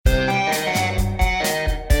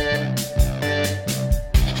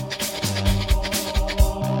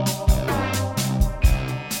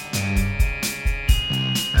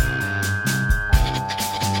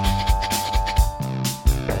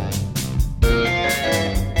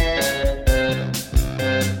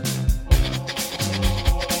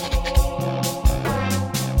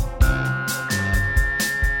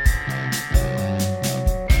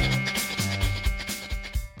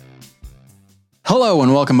Hello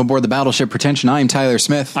and welcome aboard the Battleship Pretension. I am Tyler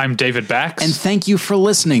Smith. I'm David Bax. And thank you for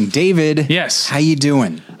listening. David. Yes. How you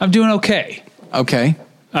doing? I'm doing okay. Okay.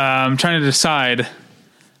 I'm trying to decide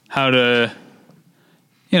how to,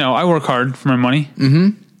 I work hard for my money.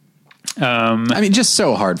 Mm-hmm. I mean, just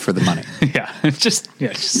so hard for the money. just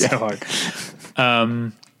so hard.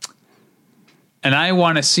 And I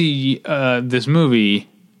want to see this movie,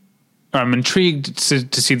 or I'm intrigued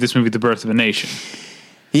to see this movie, The Birth of a Nation.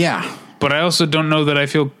 Yeah. But I also don't know that I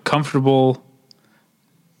feel comfortable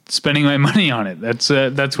spending my money on it. That's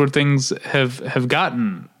where things have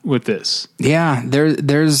gotten with this. Yeah,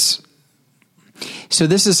 there's. So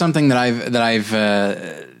this is something that I've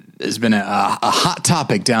has been a hot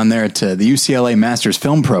topic down there at the UCLA Masters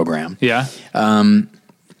Film Program. Yeah. And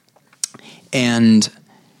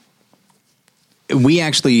we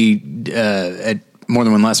actually at More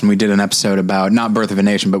Than One Lesson we did an episode about not Birth of a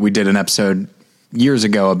Nation, but we did an episode years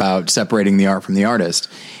ago about separating the art from the artist.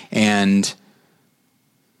 And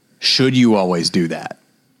should you always do that?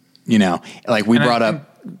 Like we brought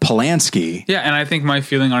up Polanski. Yeah, and I think my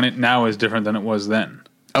feeling on it now is different than it was then.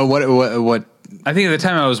 Oh, what? I think at the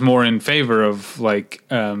time I was more in favor of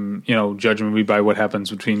judging a movie by what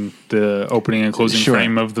happens between the opening and closing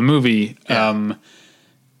frame of the movie. Yeah.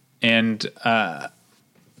 I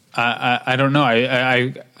don't know.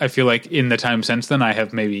 I feel like in the time since then I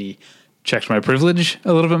have maybe checked my privilege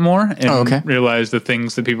a little bit more and realized the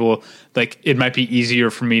things that people like. It might be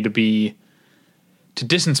easier for me to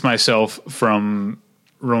distance myself from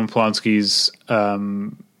Roman Polanski's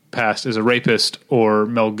past as a rapist or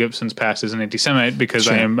Mel Gibson's past as an anti-Semite because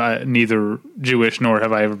I am neither Jewish nor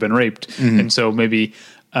have I ever been raped. Mm-hmm. And so maybe,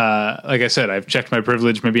 like I said, I've checked my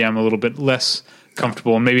privilege. Maybe I'm a little bit less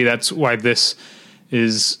comfortable. And maybe that's why this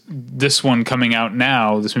movie coming out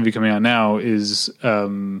now is,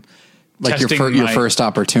 like your first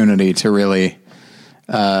opportunity to really,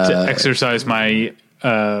 to exercise my,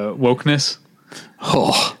 wokeness.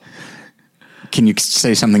 Oh, can you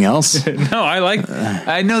say something else? No,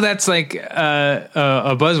 I know that's like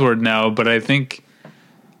a buzzword now, but I think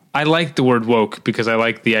I like the word woke because I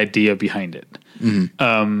like the idea behind it.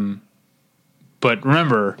 Mm-hmm. But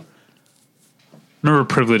remember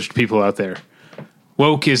privileged people out there.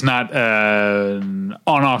 Woke is not an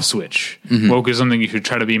on-off switch. Mm-hmm. Woke is something you should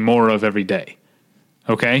try to be more of every day.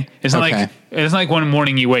 Okay? It's not like one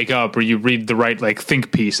morning you wake up or you read the right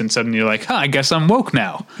think piece and suddenly you're like, I guess I'm woke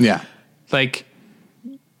now. Yeah.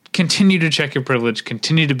 Continue to check your privilege,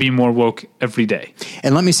 continue to be more woke every day.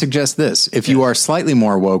 And let me suggest this. If you are slightly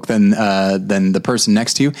more woke than the person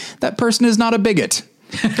next to you, that person is not a bigot.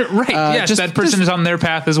 Right. Yes, that person is on their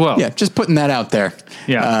path as well. Yeah, just putting that out there.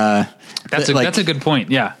 Yeah. That's a good point.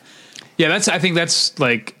 Yeah. Yeah, I think that's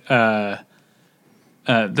that's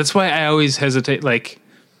why I always hesitate. I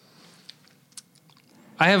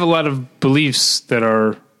have a lot of beliefs that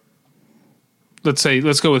are,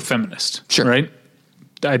 let's go with feminist. Sure. Right?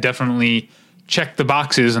 I definitely check the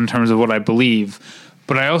boxes in terms of what I believe,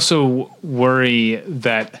 but I also worry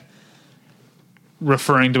that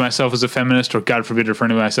referring to myself as a feminist, or God forbid, referring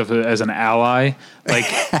to myself as an ally,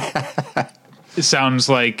 it sounds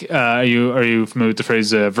like, are you familiar with the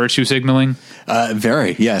phrase virtue signaling?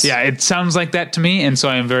 Very, yes. Yeah, it sounds like that to me, and so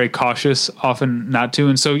I am very cautious often not to.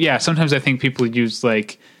 And so, sometimes I think people use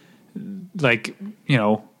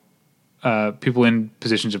people in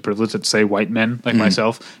positions of privilege, let's say white men like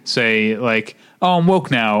myself, say I'm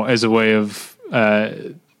woke now as a way of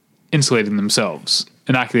insulating themselves,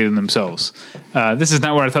 inoculating themselves. This is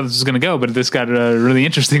not where I thought this was going to go, but this got really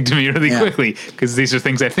interesting to me really quickly because these are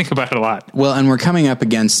things I think about a lot. Well, and we're coming up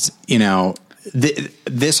against,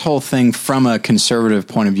 this whole thing from a conservative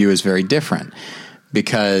point of view is very different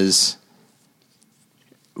because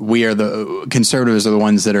the conservatives are the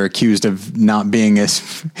ones that are accused of not being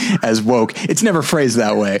as woke. It's never phrased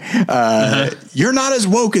that way. You're not as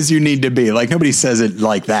woke as you need to be. Nobody says it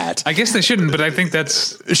like that. I guess they shouldn't, but I think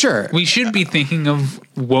that's sure. We should be thinking of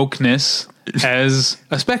wokeness as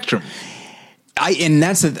a spectrum.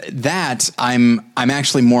 I'm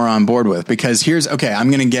actually more on board with, because I'm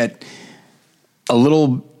going to get a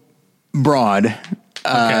little broad.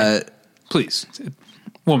 Okay. Please.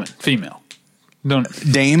 Woman, female.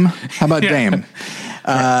 Dame? How about Dame?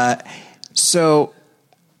 So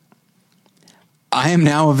I am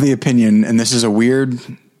now of the opinion, and this is a weird,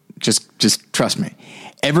 just trust me,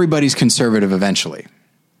 everybody's conservative eventually.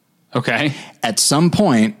 Okay. At some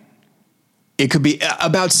point, it could be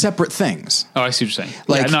about separate things. Oh, I see what you're saying.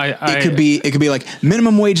 It could be like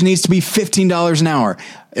minimum wage needs to be $15 an hour.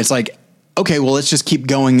 It's like, okay, well, let's just keep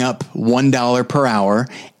going up $1 per hour,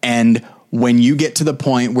 and when you get to the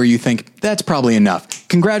point where you think that's probably enough,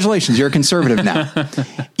 congratulations, you're a conservative now.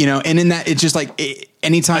 And in that, it's just like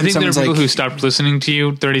anytime I think there are people like, who stopped listening to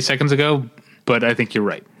you 30 seconds ago, but I think you're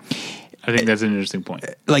right. I think that's an interesting point.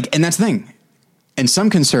 And that's the thing. And some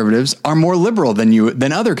conservatives are more liberal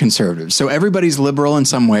than other conservatives. So everybody's liberal in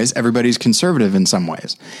some ways. Everybody's conservative in some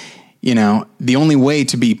ways. The only way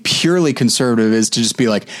to be purely conservative is to just be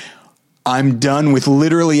like, I'm done with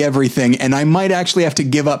literally everything, and I might actually have to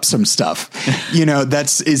give up some stuff.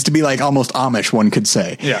 Is to be like almost Amish, one could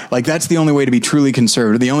say. Yeah. Like that's the only way to be truly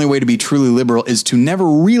conservative. The only way to be truly liberal is to never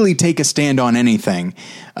really take a stand on anything.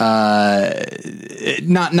 Not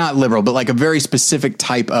liberal, but like a very specific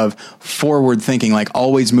type of forward thinking, like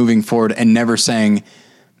always moving forward and never saying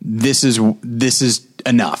this is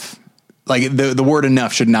enough. Like the word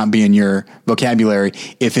enough should not be in your vocabulary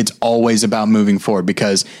if it's always about moving forward,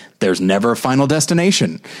 because there's never a final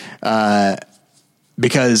destination.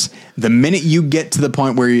 Because the minute you get to the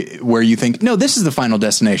point where you think, no, this is the final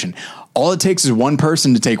destination, all it takes is one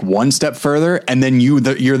person to take one step further, and then you're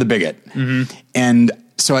the bigot. Mm-hmm. And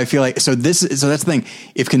so I feel like so that's the thing.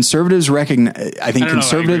 If conservatives recognize, I think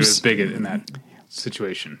conservatives I agree with bigot in that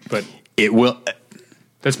situation, but it will.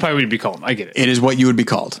 That's probably what you'd be called. I get it. It is what you would be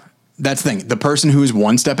called. That's the thing. The person who is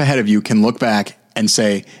one step ahead of you can look back and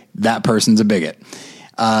say that person's a bigot.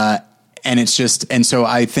 And it's just, and so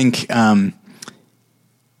I think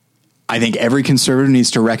every conservative needs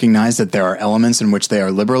to recognize that there are elements in which they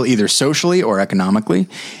are liberal, either socially or economically.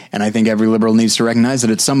 And I think every liberal needs to recognize that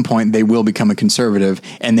at some point they will become a conservative,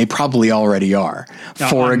 and they probably already are.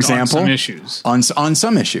 For example, on some issues. On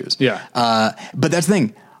some issues. Yeah. But that's the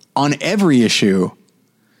thing. On every issue,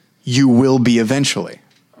 you will be eventually.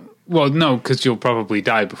 Well, no, because you'll probably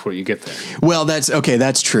die before you get there. Well, that's okay.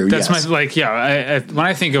 That's true. That's yes. When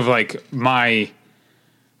I think of like my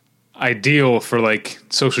ideal for like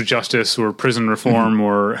social justice or prison reform mm-hmm.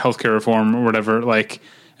 or healthcare reform or whatever, like,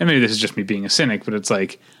 and maybe this is just me being a cynic, but it's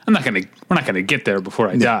like, we're not going to get there before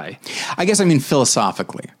I die. I guess I mean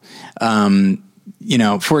philosophically,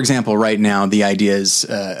 for example, right now the idea is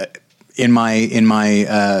in my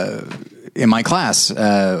class,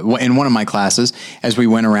 in one of my classes, as we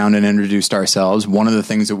went around and introduced ourselves, one of the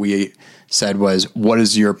things that we said was, what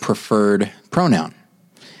is your preferred pronoun?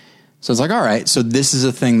 So it's like, all right, so this is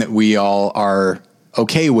a thing that we all are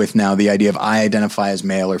okay with now, the idea of I identify as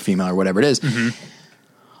male or female or whatever it is.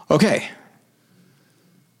 Mm-hmm. Okay.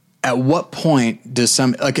 At what point does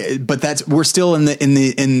but we're still in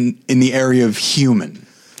the area of human.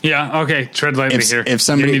 Yeah. Okay. Tread lightly here. If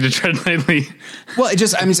somebody you need to tread lightly. Well,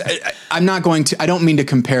 I'm not going to. I don't mean to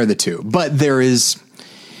compare the two, but there is.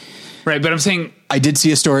 Right, but I'm saying I did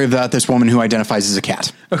see a story about this woman who identifies as a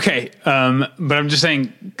cat. Okay, but I'm just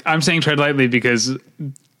saying. I'm saying tread lightly because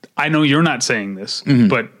I know you're not saying this, mm-hmm.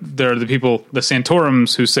 but there are the people, the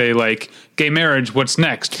Santorums, who say like gay marriage. What's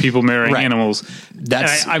next? People marrying animals.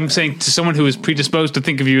 I'm saying to someone who is predisposed to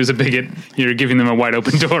think of you as a bigot, you're giving them a wide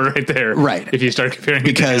open door right there. Right. If you start comparing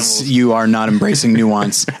because you are not embracing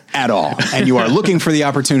nuance at all, and you are looking for the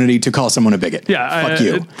opportunity to call someone a bigot. Yeah. Fuck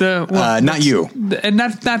you. Not you. And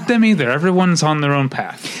not them either. Everyone's on their own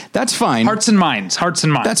path. That's fine. Hearts and minds.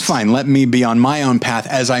 That's fine. Let me be on my own path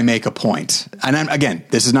as I make a point. And again,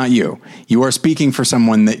 this is not you. You are speaking for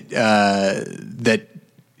someone that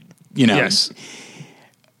Yes.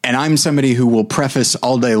 And I'm somebody who will preface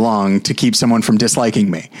all day long to keep someone from disliking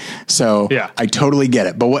me. So yeah. I totally get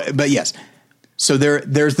it. But yes. So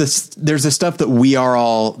there's the stuff that we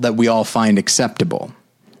all find acceptable.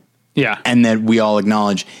 Yeah. And that we all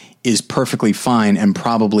acknowledge is perfectly fine and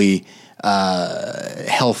probably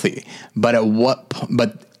healthy. But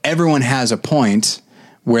everyone has a point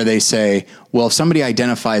where they say, well, if somebody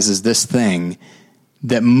identifies as this thing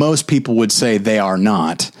that most people would say they are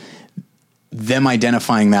not, them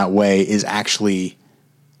identifying that way is actually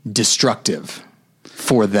destructive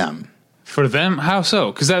for them. For them? How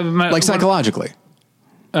so? Because like psychologically.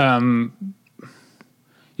 You're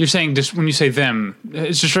saying just when you say them,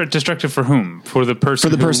 it's destructive for whom? For the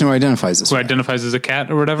person who identifies this way. Who identifies as a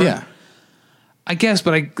cat or whatever? Yeah. I guess,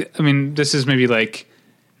 but I mean, this is maybe like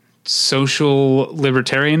social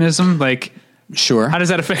libertarianism. Like, sure. How does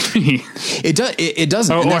that affect me? It does. It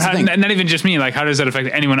doesn't. Or not even just me. Like, how does that affect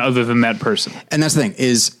anyone other than that person? And that's the thing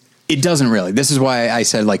is, it doesn't really. This is why I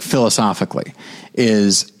said, like, philosophically,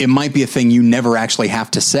 is it might be a thing you never actually have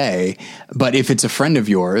to say, but if it's a friend of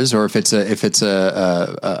yours or if it's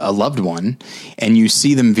a loved one, and you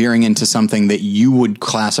see them veering into something that you would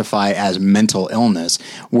classify as mental illness,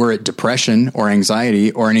 were it depression or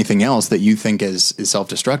anxiety or anything else that you think is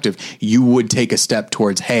self-destructive, you would take a step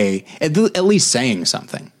towards, hey, at least saying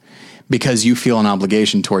something. because you feel an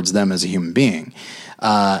obligation towards them as a human being.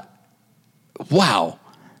 Wow.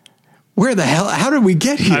 Where the hell, how did we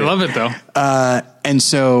get here? I love it though. And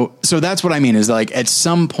so that's what I mean is like at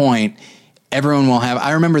some point everyone will have,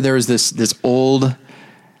 I remember there was this old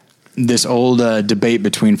debate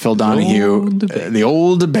between Phil Donahue, the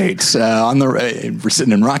old debates we're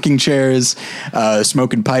sitting in rocking chairs,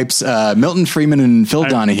 smoking pipes, Milton Friedman and Phil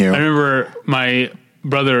Donahue. I remember my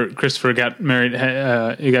brother Christopher got married.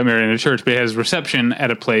 He got married in a church, but he has reception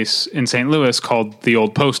at a place in St. Louis called the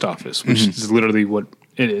Old Post Office, which is literally what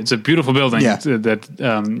it's a beautiful building that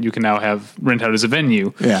you can now rent out as a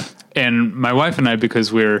venue. Yeah. And my wife and I,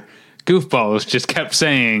 because we're goofballs, just kept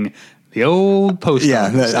saying the Old Post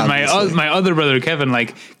Office. And my other brother Kevin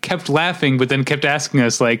kept laughing, but then kept asking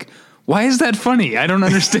us why is that funny? I don't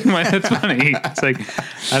understand why that's funny. It's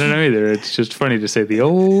I don't know either. It's just funny to say the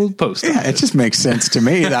Old Post Office. Yeah, it just makes sense to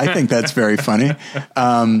me. I think that's very funny.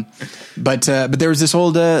 But there was this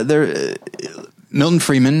old Milton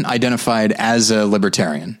Friedman identified as a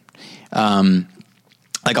libertarian, all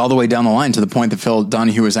the way down the line to the point that Phil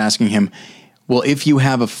Donahue was asking him, well, if you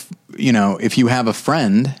have a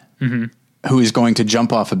friend who is going to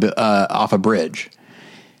jump off a bridge,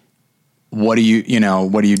 what do you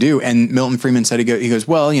do? And Milton Friedman said, he goes,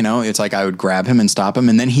 well, it's like I would grab him and stop him.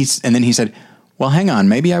 And then he said, well, hang on,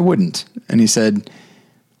 maybe I wouldn't. And he said,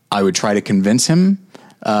 I would try to convince him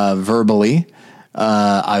verbally.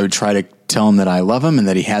 I would try to tell him that I love him and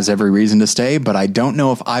that he has every reason to stay, but I don't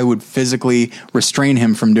know if I would physically restrain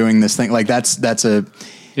him from doing this thing. That's a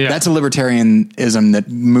libertarianism that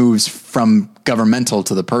moves from governmental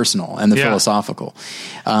to the personal and the philosophical.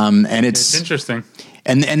 And it's interesting.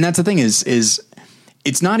 And that's the thing is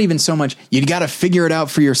it's not even so much, you got to figure it out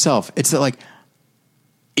for yourself. It's that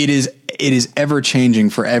it is ever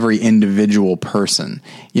changing for every individual person.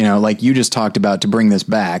 You just talked about, to bring this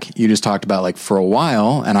back, you just talked about for a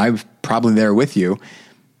while, and I'm probably there with you,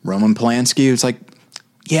 Roman Polanski. It's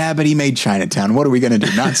yeah, but he made Chinatown. What are we going to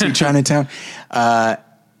do? Not see Chinatown?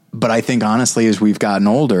 But I think honestly, as we've gotten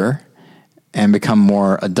older and become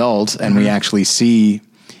more adult and we actually see,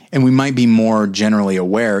 and we might be more generally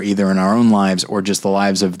aware either in our own lives or just the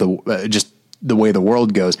lives of just the way the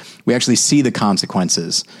world goes, we actually see the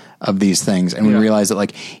consequences of these things. And we realize that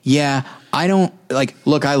I don't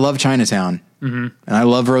look, I love Chinatown and I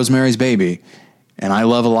love Rosemary's Baby and I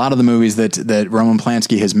love a lot of the movies that Roman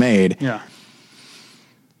Polanski has made. Yeah.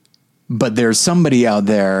 But there's somebody out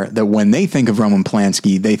there that when they think of Roman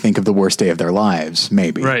Polanski, they think of the worst day of their lives,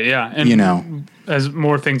 maybe. Right, yeah. And as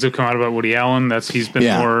more things have come out about Woody Allen, he's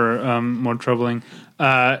been more troubling.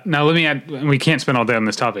 Now let me add, we can't spend all day on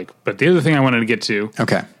this topic, but the other thing I wanted to get to.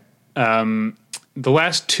 Okay. The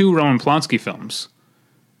last two Roman Polanski films,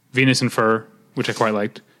 Venus and Fur, which I quite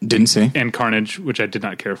liked. Didn't see. And Carnage, which I did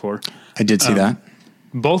not care for. I did see that.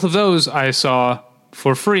 Both of those I saw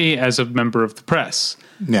for free as a member of the press.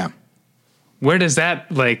 Yeah. Where does that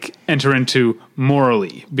enter into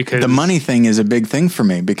morally? Because the money thing is a big thing for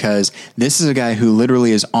me, because this is a guy who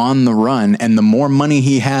literally is on the run, and the more money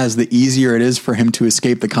he has, the easier it is for him to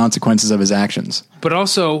escape the consequences of his actions. But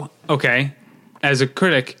also, okay, as a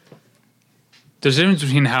critic, there's a difference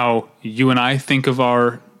between how you and I think of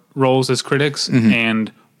our roles as critics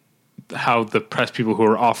and how the press people who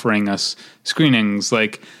are offering us screenings,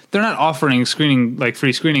 they're not offering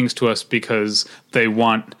free screenings to us because they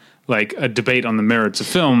want a debate on the merits of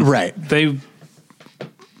film. Right.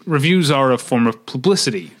 Reviews are a form of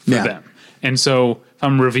publicity for them. And so if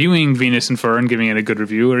I'm reviewing Venus and Fur and giving it a good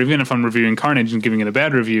review, or even if I'm reviewing Carnage and giving it a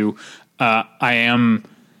bad review, I am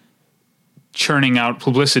churning out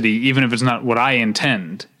publicity, even if it's not what I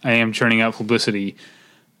intend. I am churning out publicity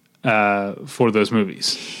for those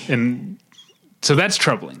movies. And so that's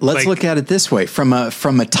troubling. Let's look at it this way. From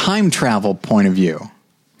a time travel point of view,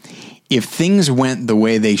 if things went the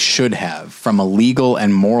way they should have from a legal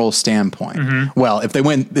and moral standpoint, well, if they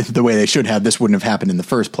went the way they should have, this wouldn't have happened in the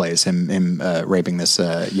first place, him raping this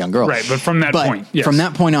young girl. Right, but from that point, yes. From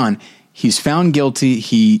that point on, he's found guilty.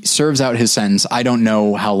 He serves out his sentence. I don't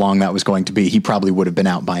know how long that was going to be. He probably would have been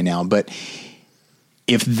out by now. But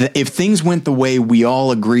if things went the way we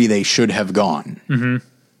all agree they should have gone,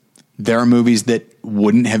 there are movies that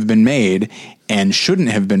wouldn't have been made and shouldn't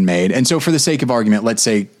have been made. And so for the sake of argument, let's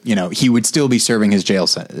say, he would still be serving his jail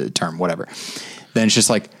term, whatever. Then it's just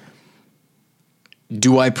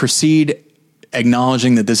do I proceed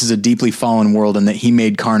acknowledging that this is a deeply fallen world and that he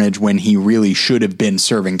made Carnage when he really should have been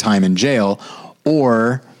serving time in jail,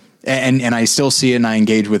 or, and I still see it and I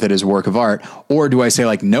engage with it as a work of art, or do I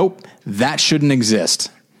say nope, that shouldn't exist.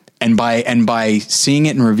 And by seeing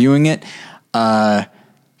it and reviewing it,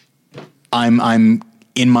 I'm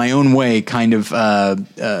in my own way, kind of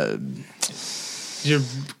you're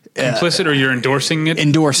complicit, or you're endorsing it,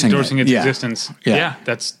 endorsing its existence. Yeah,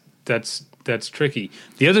 that's tricky.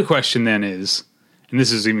 The other question then is, and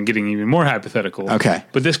this is getting even more hypothetical. Okay,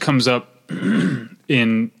 but this comes up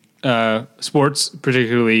in sports,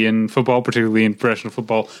 particularly in football, particularly in professional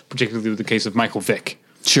football, particularly with the case of Michael Vick.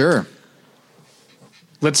 Sure.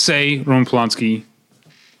 Let's say Roman Polanski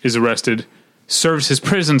is arrested, serves his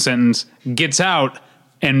prison sentence, gets out,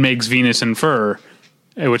 and makes Venus and Fur,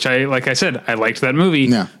 which like I said, I liked that movie.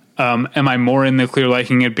 Yeah. Am I more in the clear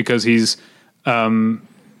liking it because he's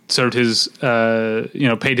served his,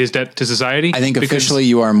 paid his debt to society? I think officially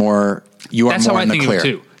you are more. That's more how I think clear. of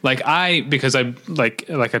it too. Because I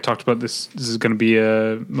talked about this. This is going to be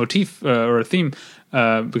a motif or a theme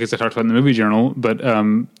because I talked about it in the movie journal. But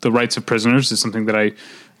the rights of prisoners is something that I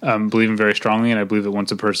believe in very strongly, and I believe that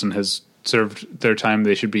once a person has served their time,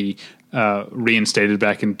 they should be reinstated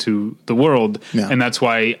back into the world. Yeah. And that's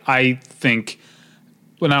why I think.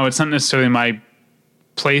 Well, now it's not necessarily my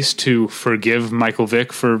place to forgive Michael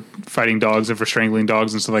Vick for fighting dogs and for strangling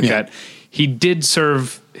dogs and stuff like that. He did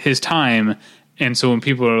serve his time. And so when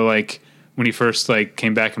people are like, when he first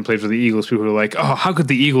came back and played for the Eagles, people were like, oh, how could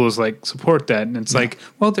the Eagles support that? And it's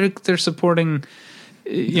well, they're supporting,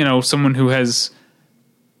 someone who has,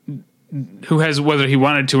 whether he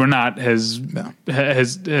wanted to or not, has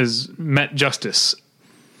met justice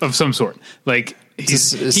of some sort.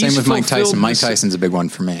 He's same with Mike Tyson. Mike Tyson's a big one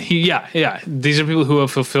for me. These are people who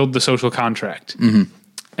have fulfilled the social contract. Mm-hmm.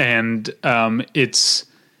 And it's,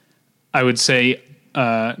 I would say,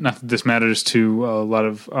 not that this matters to a lot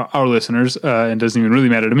of our listeners, and doesn't even really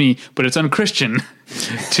matter to me, but it's unchristian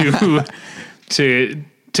to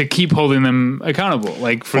keep holding them accountable.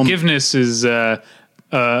 Forgiveness is a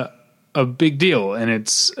big deal, and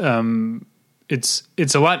it's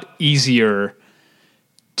a lot easier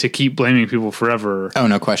to keep blaming people forever. Oh,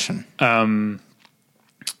 no question. On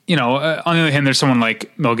the other hand, there's someone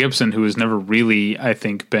like Mel Gibson who has never really, I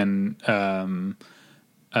think, been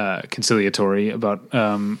conciliatory about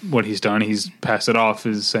what he's done. He's passed it off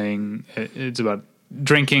as saying it's about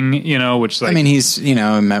drinking, which he's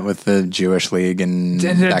met with the Jewish League and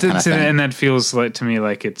that kind of thing. And that feels to me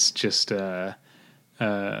like it's just I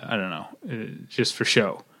don't know, just for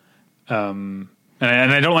show. And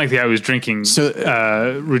I don't like the I was drinking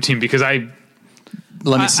routine because I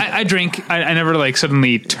drink. I never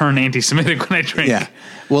suddenly turn anti-Semitic when I drink. Yeah.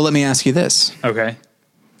 Well, let me ask you this. Okay.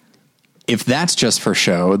 If that's just for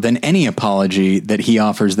show, then any apology that he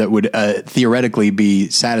offers that would theoretically be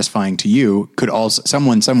satisfying to you could also,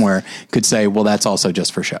 someone somewhere could say, well, that's also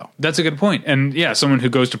just for show. That's a good point. And someone who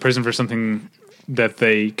goes to prison for something that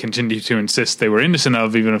they continue to insist they were innocent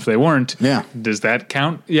of, even if they weren't. Yeah. Does that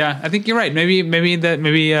count? Yeah, I think you're right.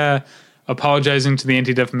 Maybe apologizing to the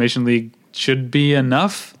Anti-Defamation League should be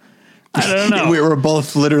enough. I don't know. We were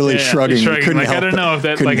both literally shrugging. Couldn't help I don't know if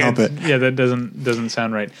that help it. Yeah, that doesn't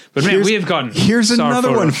sound right. But man, we have gotten. Here's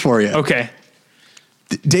another one for you. Okay.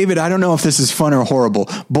 David, I don't know if this is fun or horrible.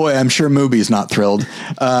 Boy, I'm sure Mubi's not thrilled.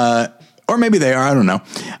 Or maybe they are. I don't know.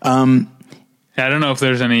 I don't know if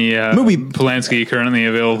there's any Polanski currently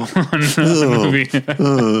available on the movie.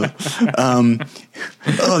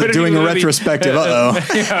 They're doing a retrospective. What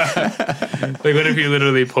if you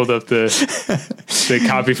literally pulled up the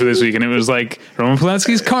copy for this week and it was Roman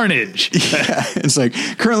Polanski's Carnage? It's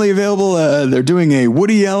currently available. They're doing a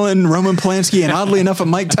Woody Allen, Roman Polanski, and oddly enough, a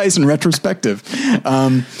Mike Tyson retrospective.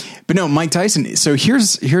 But no, Mike Tyson. So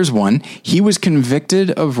here's one. He was convicted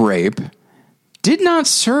of rape, did not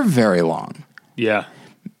serve very long. Yeah.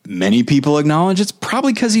 Many people acknowledge it's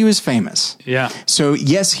probably because he was famous. Yeah. So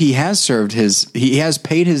yes, he has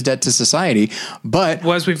paid his debt to society, but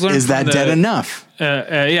as we've learned, is that debt enough?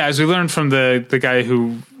 As we learned from the guy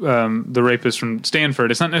who, the rapist from Stanford,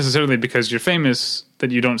 it's not necessarily because you're famous that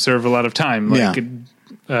you don't serve a lot of time.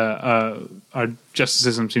 Our justice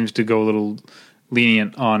system seems to go a little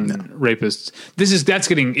lenient on rapists. That's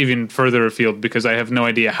getting even further afield because I have no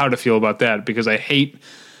idea how to feel about that because I hate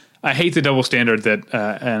the double standard that,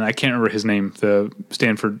 and I can't remember his name, the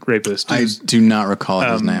Stanford rapist. I do not recall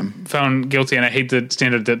his name. Found guilty, and I hate the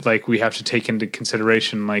standard that we have to take into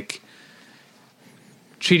consideration,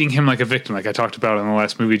 treating him like a victim, like I talked about in the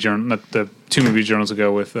last movie journal, the 2 movie journals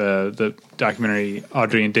ago with the documentary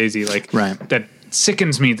Audrey and Daisy. Right. That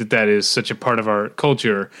sickens me that is such a part of our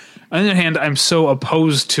culture. On the other hand, I'm so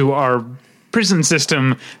opposed to our prison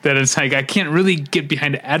system that it's I can't really get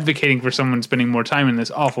behind advocating for someone spending more time in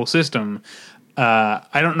this awful system. I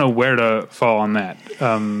don't know where to fall on that.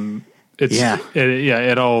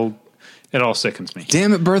 It all sickens me.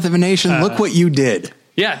 Damn it, Birth of a Nation! Look what you did.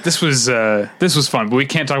 Yeah, this was fun, but we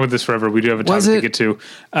can't talk about this forever. We do have a topic to get to.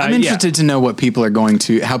 I'm interested to know what people are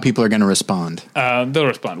how people are going to respond. They'll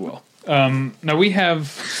respond well. Now we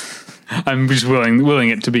have, I'm just willing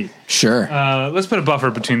it to be. Sure. Let's put a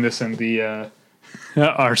buffer between this and the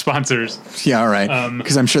our sponsors. Yeah, all right.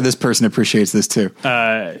 Because I'm sure this person appreciates this too.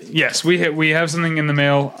 Yes, we have something in the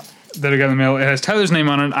mail that I got in the mail. It has Tyler's name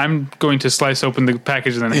on it. I'm going to slice open the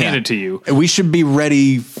package and then hand it to you. We should be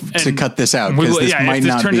ready to cut this out. If this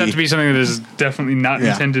turns out to be something that is definitely not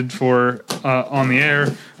intended for on the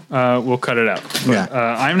air, we'll cut it out. But,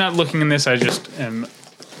 I'm not looking in this. I just am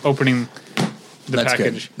opening the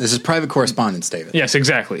package. Good. This is private correspondence, David. Yes,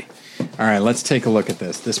 exactly. All right, let's take a look at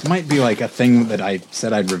this. This might be like a thing that I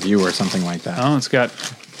said I'd review or something like that. Oh, it's got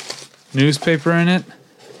newspaper in it.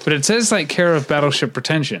 But it says, like, care of Battleship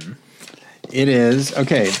Pretension. It is.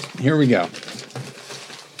 Okay, here we go.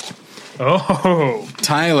 Oh.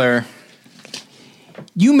 Tyler,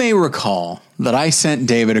 you may recall that I sent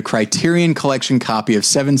David a Criterion Collection copy of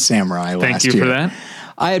Seven Samurai last year. Thank you for that.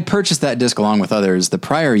 I had purchased that disc along with others the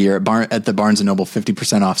prior year at the Barnes & Noble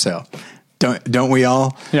 50% off sale. Don't we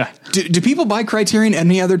all? Yeah. Do people buy Criterion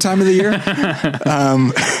any other time of the year?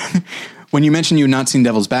 When you mentioned you had not seen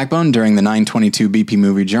Devil's Backbone during the 922 BP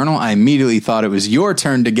Movie Journal, I immediately thought it was your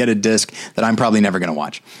turn to get a disc that I'm probably never going to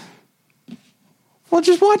watch. Well,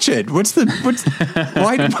 just watch it.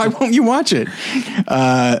 Why won't you watch it?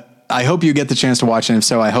 I hope you get the chance to watch it. And if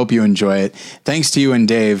so, I hope you enjoy it. Thanks to you and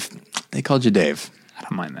Dave. They called you Dave. I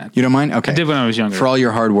don't mind that. You don't mind? Okay. I did when I was younger. For all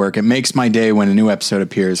your hard work. It makes my day when a new episode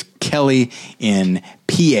appears. Kelly in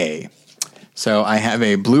PA. So I have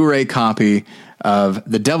a Blu-ray copy of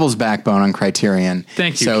The Devil's Backbone on Criterion.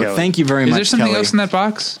 Thank you, Kelly. Thank you very much, Kelly. Is there something else in that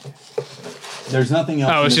box? There's nothing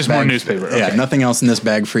else. Oh, it's just more newspaper. Okay. Yeah, nothing else in this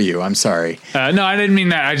bag for you. I'm sorry. No, I didn't mean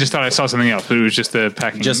that. I just thought I saw something else, but it was just the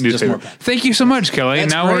packing newspaper. Thank you so much, Kelly.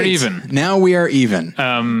 That's now great. We're even. Now we are even.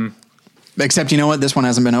 Except, you know what? This one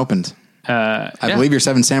hasn't been opened. I believe your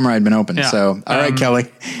Seven Samurai had been opened. Yeah. So, all right,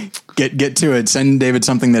 Kelly, get to it. Send David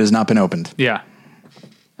something that has not been opened. Yeah.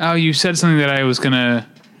 Oh, you said something that I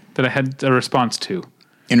had a response to.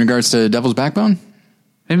 In regards to Devil's Backbone?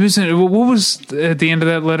 What was at the end of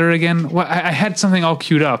that letter again? Well, I had something all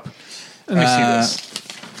queued up. Let me see this.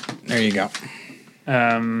 There you go.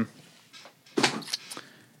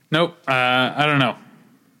 Nope. I don't know.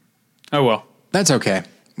 Oh, well. That's okay.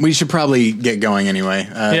 We should probably get going anyway.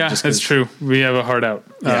 That's true. We have a hard out.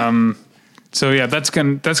 Yeah. So yeah, that's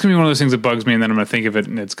gonna be one of those things that bugs me, and then I'm gonna think of it,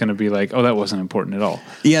 and it's gonna be like, oh, that wasn't important at all.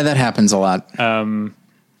 Yeah, that happens a lot. All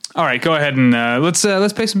right, go ahead and let's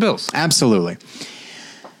pay some bills. Absolutely.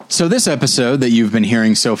 So this episode that you've been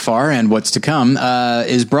hearing so far and what's to come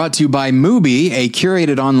is brought to you by Mubi, a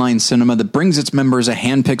curated online cinema that brings its members a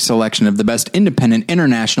hand-picked selection of the best independent,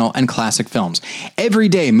 international, and classic films. Every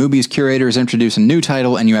day, Mubi's curators introduce a new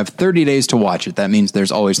title, and you have 30 days to watch it. That means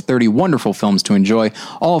there's always 30 wonderful films to enjoy,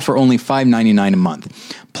 all for only $5.99 a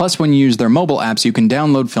month. Plus, when you use their mobile apps, you can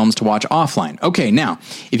download films to watch offline. Okay, now,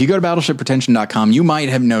 if you go to BattleshipPretension.com, you might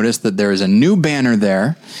have noticed that there is a new banner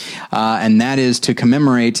there, and that is to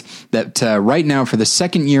commemorate that right now, for the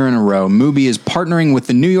second year in a row, Mubi is partnering with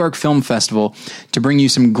the New York Film Festival to bring you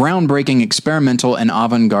some groundbreaking experimental and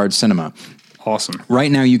avant-garde cinema. Awesome.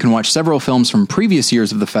 Right now, you can watch several films from previous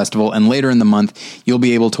years of the festival, and later in the month, you'll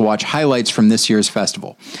be able to watch highlights from this year's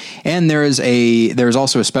festival. And there is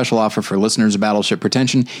also a special offer for listeners of Battleship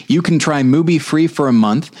Pretension. You can try Mubi free for a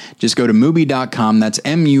month. Just go to Mubi.com, that's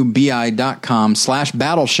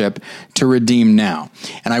MUBI.com/Battleship to redeem now.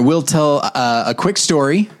 And I will tell a quick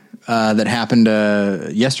story that happened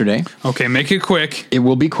yesterday. Okay, make it quick. It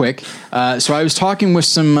will be quick. So I was talking with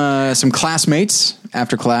some classmates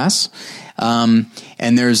after class, and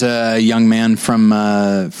there's a young man from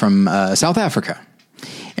South Africa,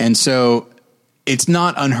 and so it's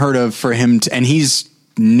not unheard of for him to, and he's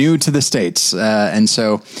new to the States, and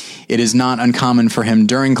so it is not uncommon for him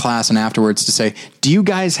during class and afterwards to say, "Do you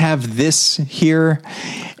guys have this here?"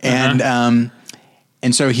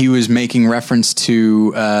 And so he was making reference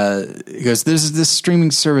to, he goes, "There's this streaming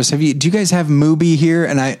service. Do you guys have Mubi here?"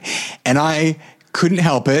 And I couldn't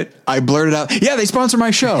help it. I blurted out, "Yeah, they sponsor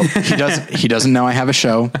my show." He doesn't know I have a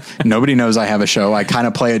show. Nobody knows I have a show. I kind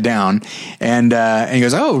of play it down. And he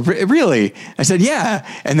goes, "Oh, really?" I said, "Yeah."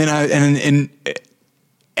 And then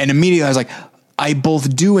and immediately I was like, I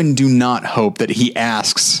both do and do not hope that he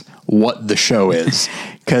asks what the show is,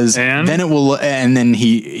 because then it will, and then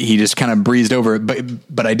he just kind of breezed over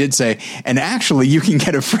it. But I did say, and actually you can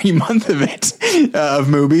get a free month of it, of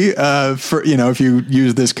Mubi, for, if you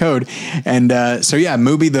use this code. And so yeah,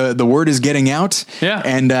 Mubi, the word is getting out. Yeah.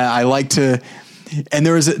 And I like to, And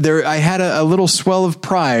I had a little swell of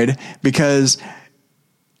pride because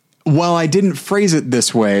while I didn't phrase it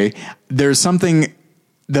this way, there's something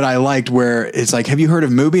that I liked where it's like, have you heard of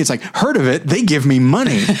Mubi? It's like, heard of it. They give me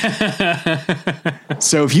money.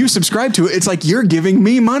 So if you subscribe to it, it's like, you're giving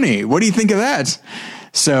me money. What do you think of that?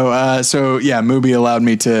 So yeah, Mubi allowed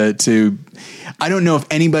me to, I don't know if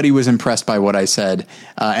anybody was impressed by what I said.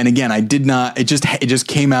 And again, I did not, it just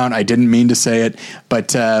came out. I didn't mean to say it,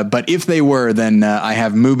 but if they were, then I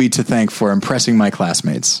have Mubi to thank for impressing my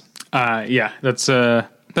classmates. Yeah, that's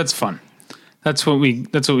fun. That's what we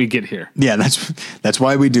get here. Yeah, that's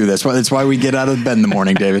why we do this. That's why we get out of bed in the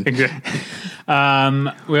morning, David. Exactly.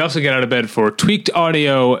 We also get out of bed for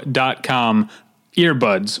tweakedaudio.com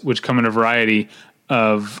earbuds, which come in a variety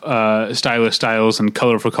of stylish styles and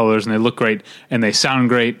colorful colors, and they look great and they sound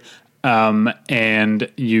great.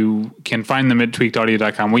 And you can find them at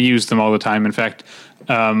tweakedaudio.com. We use them all the time. In fact,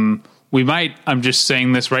 I'm just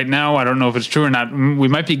saying this right now, I don't know if it's true or not, we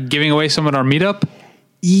might be giving away some at our meetup.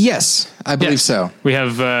 Yes, I believe so. We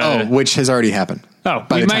have... which has already happened. Oh,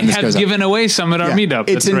 we might have given away some at our meetup.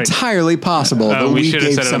 It's entirely possible. We should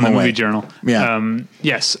have said it on the Movie Journal. Yeah.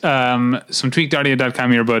 Yes. Some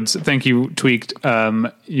tweakedaudio.com earbuds. Thank you, Tweaked.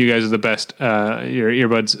 You guys are the best. Your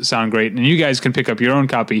earbuds sound great. And you guys can pick up your own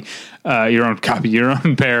your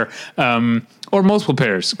own pair, or multiple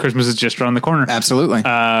pairs. Christmas is just around the corner. Absolutely.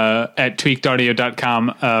 At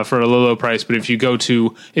tweakedaudio.com for a low price. But if you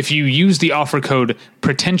use the offer code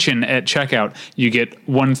pretension at checkout, you get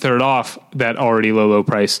 1/3 off that already low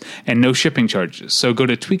price and no shipping charges. So go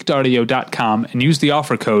to tweakedaudio.com and use the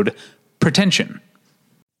offer code pretension.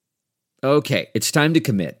 Okay, it's time to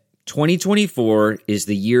commit. 2024 is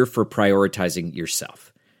the year for prioritizing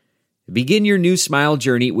yourself. Begin your new smile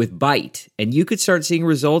journey with Byte, and you could start seeing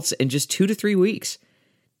results in just 2 to 3 weeks.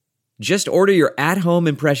 Just order your at-home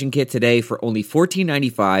impression kit today for only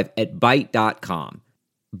 $14.95 at Byte.com.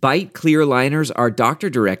 Byte clear liners are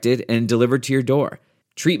doctor-directed and delivered to your door.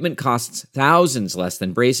 Treatment costs thousands less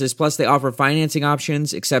than braces, plus they offer financing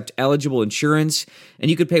options, accept eligible insurance,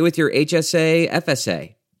 and you could pay with your HSA,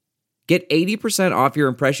 FSA. Get 80% off your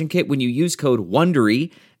impression kit when you use code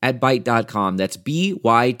WONDERY at Byte.com. That's BYTE.com.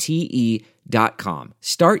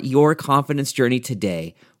 Start your confidence journey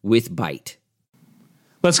today with Byte.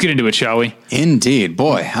 Let's get into it, shall we? Indeed.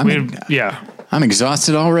 Boy, I'm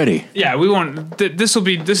exhausted already. Yeah, we won't. This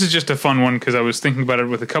is just a fun one because I was thinking about it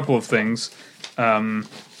with a couple of things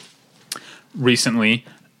recently.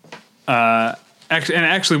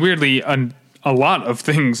 Actually, weirdly, a lot of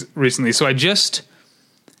things recently. So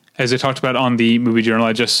as I talked about on the Movie Journal,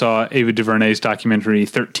 I just saw Ava DuVernay's documentary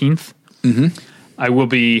 13th. Mm-hmm. I will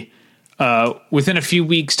be, within a few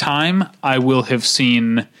weeks' time, I will have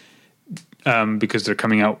seen, because they're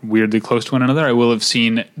coming out weirdly close to one another, I will have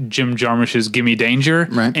seen Jim Jarmusch's Gimme Danger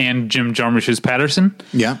and Jim Jarmusch's Patterson.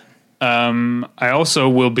 Yeah. I also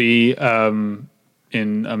will be,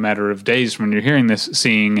 in a matter of days from when you're hearing this,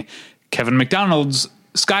 seeing Kevin McDonald's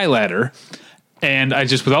Skyladder. And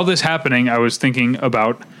with all this happening, I was thinking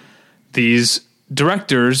about these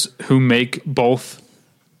directors who make both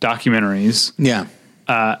documentaries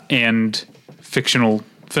and fictional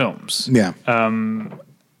films. Yeah.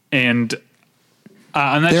 And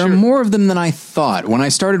I'm not there sure. are more of them than I thought. When I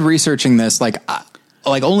started researching this, like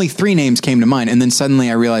only 3 names came to mind, and then suddenly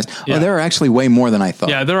I realized, there are actually way more than I thought.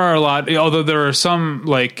 Yeah, there are a lot, although there are some,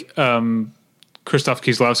 like Krzysztof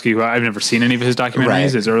Kieslowski, who I've never seen any of his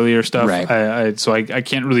documentaries, his earlier stuff. Right. So I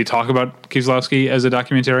can't really talk about Kieslowski as a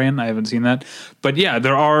documentarian. I haven't seen that. But yeah,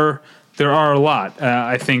 there are a lot.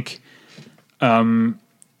 I think I've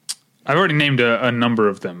already named a number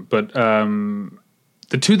of them, but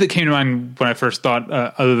the 2 that came to mind when I first thought,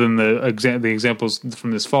 other than the examples from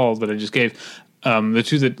this fall that I just gave, the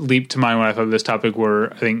 2 that leaped to mind when I thought of this topic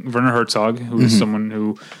were, I think, Werner Herzog, who is someone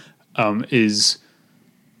who is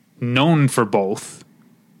known for both.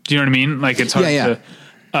 Do you know what I mean? Like, it's hard to...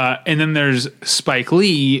 and then there's Spike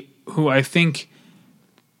Lee, who I think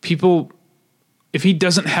people... If he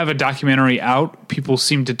doesn't have a documentary out, people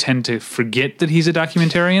seem to tend to forget that he's a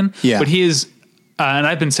documentarian. Yeah. But he is... and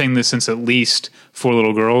I've been saying this since at least 4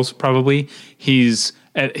 Little Girls, probably. He is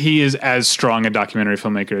as strong a documentary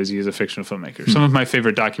filmmaker as he is a fictional filmmaker. Some of my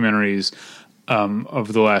favorite documentaries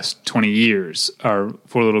of the last 20 years are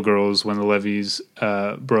 4 Little Girls, When the Levees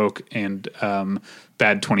Broke, and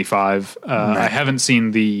Bad 25. I haven't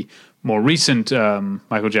seen the more recent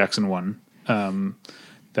Michael Jackson one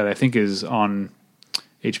that I think is on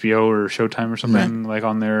HBO or Showtime or something, like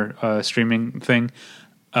on their streaming thing.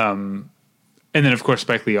 And then, of course,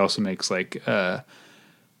 Spike Lee also makes like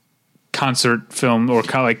concert film or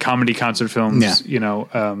like comedy concert films. Yeah. You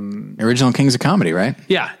know, original Kings of Comedy, right?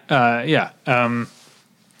 Yeah, yeah.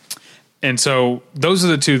 And so those are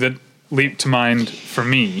the two that leap to mind for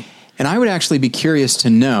me. And I would actually be curious to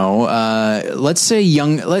know. Let's say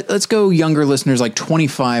let's go younger listeners, like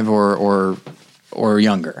 25 or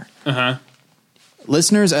younger.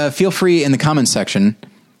 Listeners, feel free in the comments section.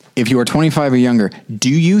 If you are 25 or younger, do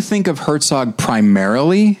you think of Herzog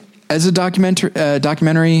primarily as a documentary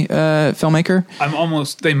filmmaker?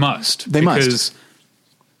 They must.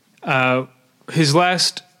 His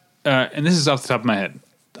last, and this is off the top of my head,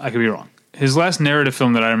 I could be wrong. His last narrative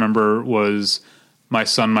film that I remember was My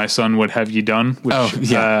Son, What Have You Done? Which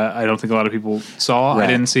I don't think a lot of people saw. Right. I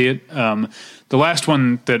didn't see it. The last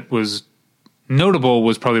one that was notable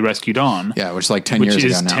was probably Rescue Dawn. Yeah, which is like 10 years ago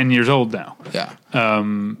now. Which is 10 years old now. Yeah.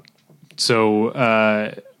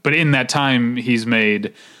 But in that time, he's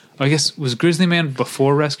made, I guess, was Grizzly Man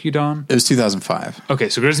before Rescue Dawn? It was 2005. Okay,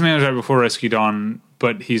 so Grizzly Man was right before Rescue Dawn,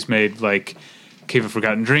 but he's made like Cave of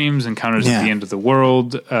Forgotten Dreams, Encounters at the End of the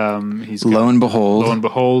World. He's got, Lo and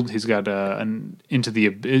Behold. He's got an Into the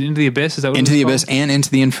Abyss. Is that what Into the Abyss and Into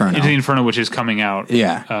the Inferno? Into the Inferno, which is coming out.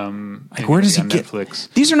 Yeah. Like where does he get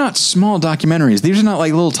Netflix? These are not small documentaries. These are not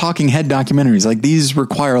like little talking head documentaries. Like these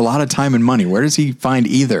require a lot of time and money. Where does he find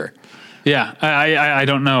either? Yeah, I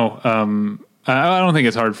don't know. I don't think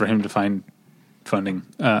it's hard for him to find funding.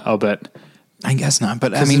 I'll bet. I guess not,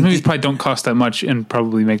 but I mean, his movies probably don't cost that much and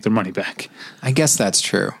probably make their money back. I guess that's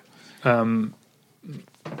true.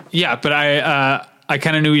 Yeah, but I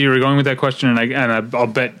kind of knew you were going with that question, and I'll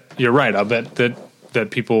bet you're right. I'll bet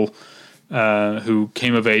that people who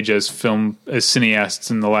came of age as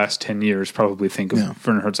cineasts in the last 10 years probably think of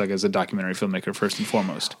Werner Herzog as a documentary filmmaker first and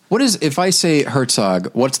foremost. If I say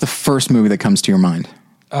Herzog, what's the first movie that comes to your mind?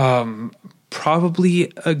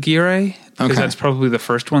 Probably Aguirre, because that's probably the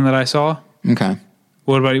first one that I saw. Okay.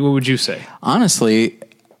 What would you say? Honestly,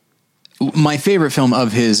 my favorite film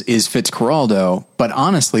of his is Fitzcarraldo, but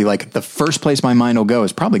honestly, like the first place my mind will go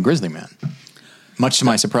is probably Grizzly Man. Much to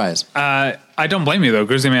my surprise. I don't blame you though.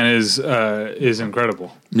 Grizzly Man is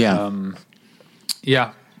incredible. Yeah.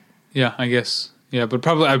 Yeah, I guess. Yeah, but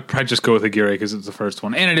I'd probably just go with Aguirre because it's the first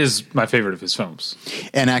one, and it is my favorite of his films.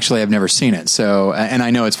 And actually, I've never seen it, so and I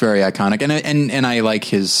know it's very iconic, and I like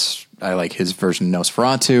his version of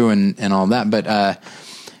Nosferatu and all that, but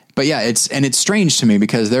yeah, it's strange to me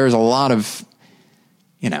because there's a lot of,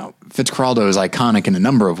 Fitzcarraldo is iconic in a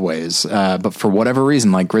number of ways, but for whatever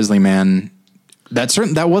reason, like Grizzly Man,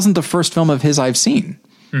 that wasn't the first film of his I've seen,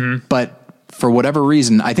 but for whatever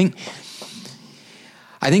reason, I think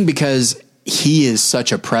because he is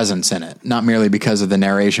such a presence in it, not merely because of the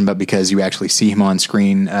narration, but because you actually see him on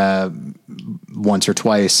screen once or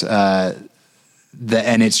twice. And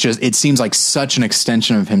it seems like such an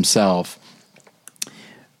extension of himself.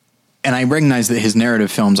 And I recognize that his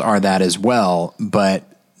narrative films are that as well, but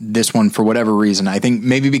this one, for whatever reason, I think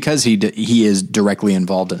maybe because he is directly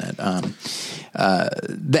involved in it.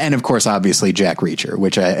 And of course, obviously Jack Reacher,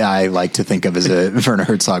 which I like to think of as a Werner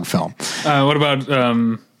Herzog film. What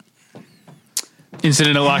about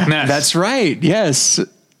Incident at Loch Ness? That's right. Yes.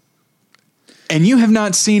 And you have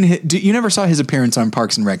not seen you never saw his appearance on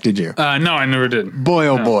Parks and Rec, did you? No, I never did. Boy,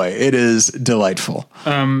 oh boy, it is delightful.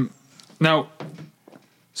 Now,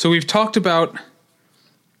 so we've talked about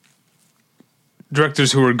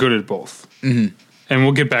directors who are good at both. Mm-hmm. And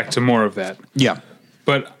we'll get back to more of that. Yeah.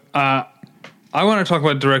 But I want to talk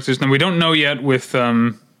about directors. Now, we don't know yet with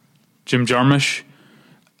Jim Jarmusch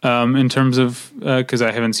in terms of, because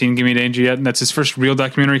I haven't seen Gimme Danger yet, and that's his first real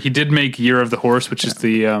documentary. He did make Year of the Horse, which is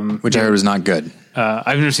the... which I heard was not good.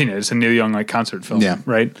 I've never seen it. It's a Neil Young concert film,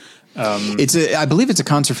 right? I believe it's a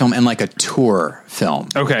concert film and like a tour film.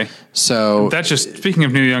 Okay. So... That's just, speaking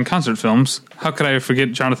of Neil Young concert films, how could I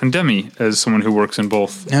forget Jonathan Demme as someone who works in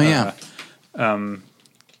both? Oh, yeah.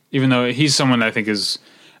 Even though he's someone I think is...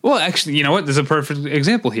 Well, actually, you know what? There's a perfect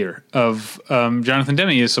example here of Jonathan Demme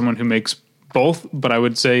is someone who makes both, but I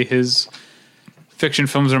would say his fiction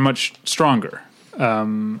films are much stronger.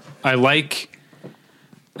 I like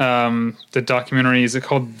the documentary. Is it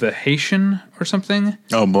called The Haitian or something?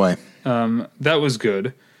 Oh boy, that was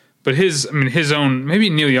good. But his own. Maybe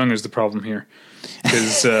Neil Young is the problem here,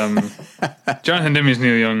 because Jonathan Demme's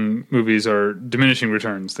Neil Young movies are diminishing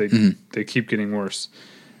returns. They keep getting worse.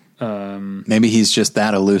 Maybe he's just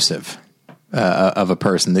that elusive of a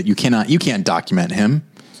person that you can't document him.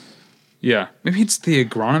 Yeah, maybe it's The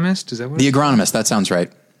Agronomist. Is that what? The Agronomist. That sounds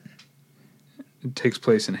right. It takes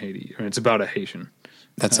place in Haiti, or it's about a Haitian.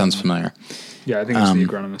 That sounds familiar. Yeah, I think it's The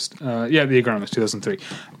Agronomist. Yeah, The Agronomist, 2003.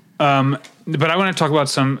 But I want to talk about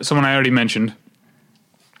someone I already mentioned,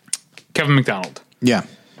 Kevin McDonald. Yeah.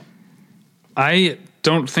 I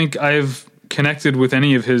don't think I've connected with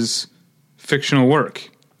any of his fictional work.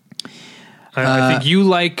 I think you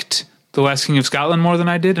liked The Last King of Scotland more than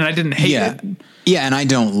I did, and I didn't hate it. Yeah, and I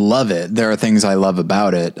don't love it. There are things I love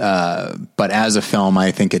about it, but as a film,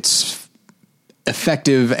 I think it's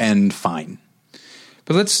effective and fine.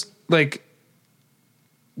 But let's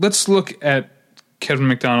look at Kevin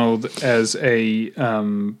McDonald as a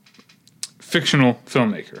fictional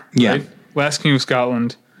filmmaker. Yeah. Right? Last King of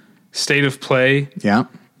Scotland, State of Play. Yeah.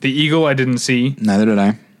 The Eagle I didn't see. Neither did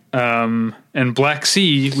I. And Black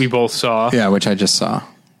Sea we both saw. Yeah, which I just saw.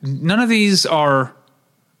 None of these are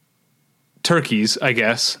turkeys, I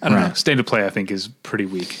guess. I don't know. Right. State of Play I think is pretty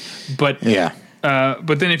weak. But Yeah.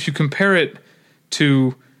 But then if you compare it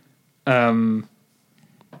to Touching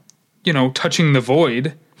the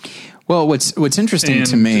Void. Well, what's interesting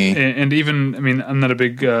to me, and even, I mean, I'm not a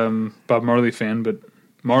big Bob Marley fan, but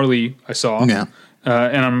Marley I saw. Yeah.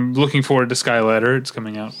 And I'm looking forward to Skyladder. It's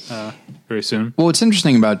coming out very soon. Well, what's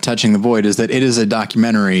interesting about Touching the Void is that it is a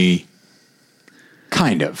documentary,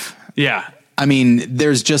 kind of. Yeah. I mean,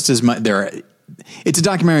 there's just as much it's a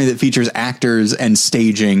documentary that features actors and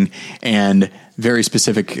staging and very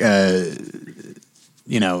specific,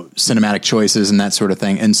 cinematic choices and that sort of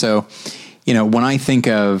thing. And so, when I think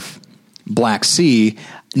of Black Sea,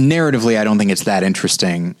 narratively, I don't think it's that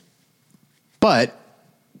interesting, but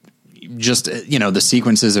just, the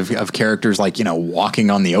sequences of characters like,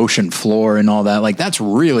 walking on the ocean floor and all that, like that's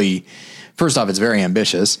really, first off, it's very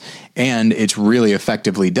ambitious and it's really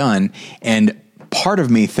effectively done. And part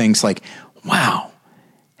of me thinks like, wow,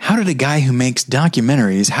 how did a guy who makes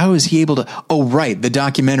documentaries, how is he able to, oh, right. The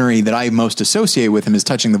documentary that I most associate with him is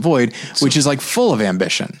Touching the Void, which is like full of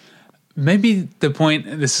ambition. Maybe the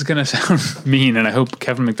point, this is going to sound mean, and I hope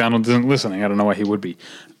Kevin McDonald isn't listening. I don't know why he would be.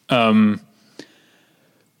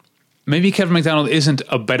 Maybe Kevin McDonald isn't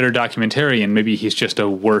a better documentarian. Maybe he's just a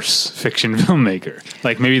worse fiction filmmaker.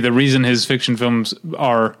 Like maybe the reason his fiction films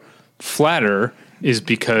are flatter is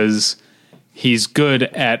because he's good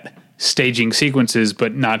at staging sequences,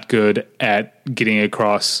 but not good at getting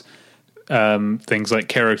across things like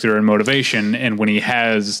character and motivation. And when he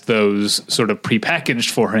has those sort of prepackaged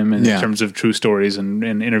for him in terms of true stories and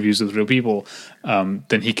interviews with real people,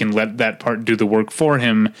 then he can let that part do the work for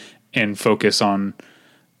him and focus on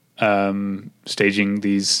staging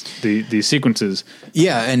these sequences.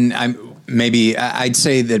 Yeah, and I'd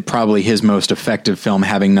say that probably his most effective film,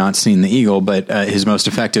 having not seen The Eagle, but his most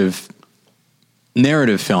effective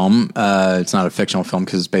narrative film, it's not a fictional film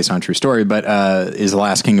because it's based on a true story, but is The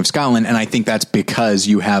Last King of Scotland. And I think that's because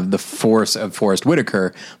you have the force of Forrest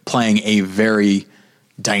Whitaker playing a very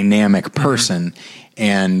dynamic person.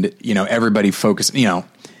 And, everybody focused,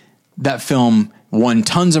 that film won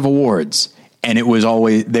tons of awards. And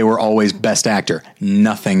they were always best actor,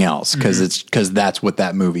 nothing else, because that's what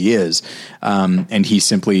that movie is. And he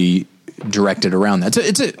simply directed around that. So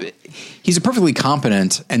he's a perfectly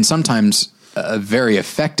competent and sometimes a very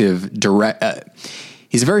effective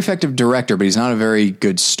he's a very effective director, but he's not a very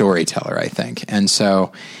good storyteller, I think. And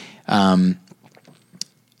so, and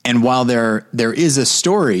while there is a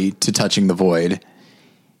story to Touching the Void,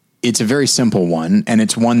 it's a very simple one, and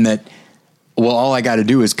it's one that, well, all I got to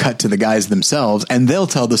do is cut to the guys themselves and they'll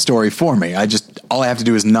tell the story for me. All I have to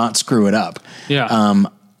do is not screw it up. Yeah.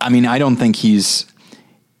 I don't think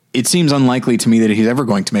it seems unlikely to me that he's ever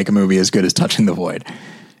going to make a movie as good as Touching the Void.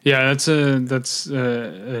 Yeah, that's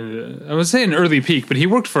I would say an early peak, but he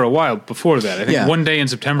worked for a while before that. I think One Day in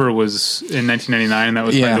September was in 1999, and that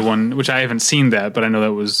was probably the one, which I haven't seen that, but I know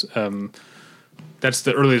that was, that's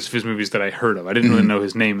the earliest of his movies that I heard of. I didn't really know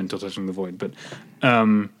his name until Touching the Void, but,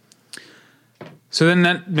 so then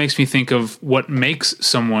that makes me think of what makes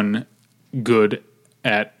someone good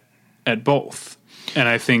at both. And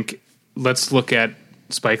I think let's look at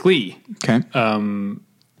Spike Lee. Okay.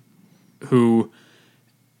 Who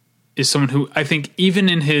is someone who I think even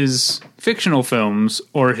in his fictional films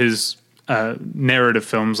or his narrative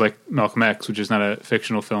films like Malcolm X, which is not a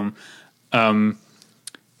fictional film,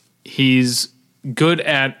 he's good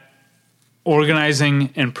at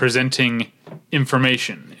organizing and presenting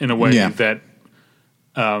information in a way that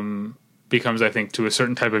becomes, I think, to a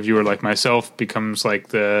certain type of viewer like myself, becomes like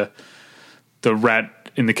the rat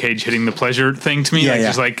in the cage hitting the pleasure thing to me,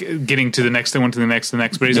 just like getting to the next thing, one to the next,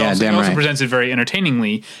 but he also presents it very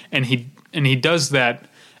entertainingly, and he does that,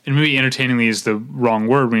 and maybe entertainingly is the wrong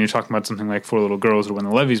word when you're talking about something like Four Little Girls or When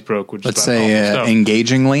the Levees Broke, which let's is say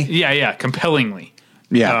engagingly, compellingly,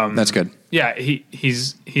 that's good. Yeah,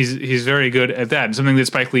 he's very good at that, and something that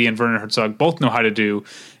Spike Lee and Werner Herzog both know how to do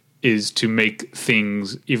is to make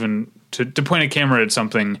things even to point a camera at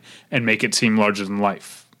something and make it seem larger than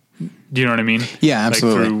life. Do you know what I mean? Yeah,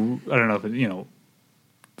 absolutely. Like through, I don't know if it,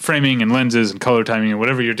 framing and lenses and color timing and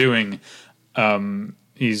whatever you're doing,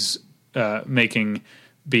 he's making,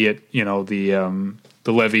 be it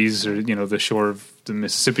the levees or the shore of the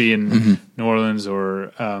Mississippi in New Orleans,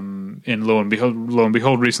 or in Lo and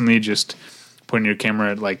Behold recently, just pointing your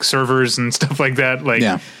camera at like servers and stuff like that. Like,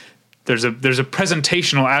 there's a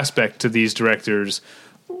presentational aspect to these directors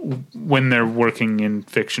when they're working in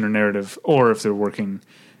fiction or narrative, or if they're working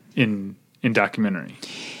in documentary.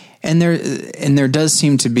 And there does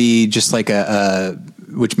seem to be just like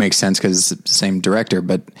which makes sense because it's the same director,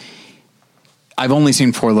 but I've only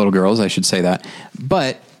seen Four Little Girls, I should say that.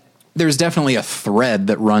 But there's definitely a thread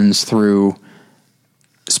that runs through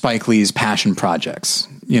Spike Lee's passion projects,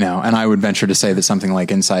 and I would venture to say that something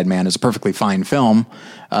like Inside Man is a perfectly fine film,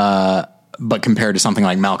 but compared to something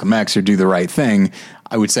like Malcolm X or Do the Right Thing,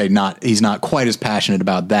 I would say he's not quite as passionate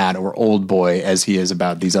about that or Old Boy as he is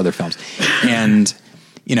about these other films. And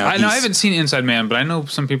I haven't seen Inside Man, but I know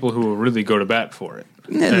some people who will really go to bat for it.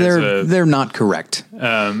 They're not correct.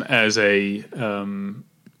 As a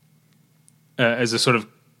sort of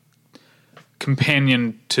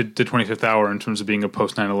companion to the 25th Hour in terms of being a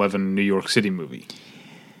post 9/11 New York City movie.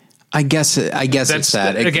 I guess it's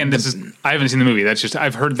that. I haven't seen the movie. That's just,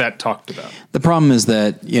 I've heard that talked about. The problem is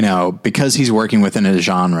that, because he's working within a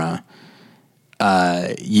genre,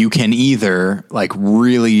 you can either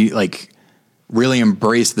really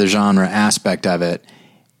embrace the genre aspect of it.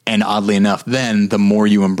 And oddly enough, then the more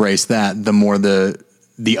you embrace that, the more the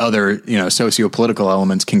other, socio-political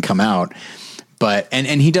elements can come out. But,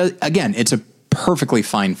 and he does, again, it's a perfectly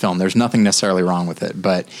fine film. There's nothing necessarily wrong with it,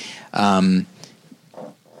 but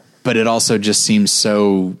it also just seems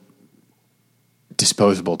so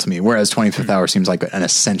disposable to me. Whereas 25th Hour seems like an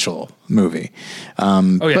essential movie.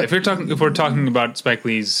 If we're talking about Spike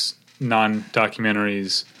Lee's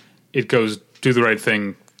non-documentaries, it goes Do the Right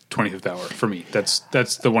Thing, 25th Hour for me. That's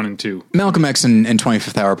the 1 and 2. Malcolm X and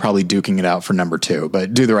 25th Hour probably duking it out for number 2,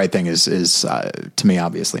 but Do the Right Thing is to me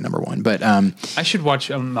obviously number 1. But I should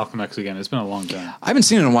watch Malcolm X again. It's been a long time. I haven't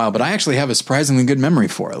seen it in a while, but I actually have a surprisingly good memory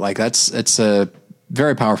for it. Like it's a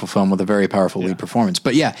very powerful film with a very powerful lead performance.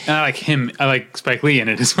 But yeah, and I like him. I like Spike Lee in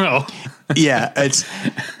it as well. Yeah, it's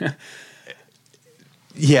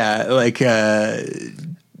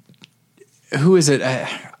who is it?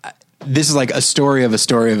 This is like a story of a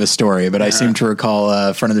story of a story, but I seem to recall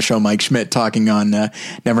a friend of the show, Mike Schmidt, talking on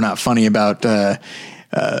Never Not Funny about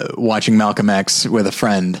watching Malcolm X with a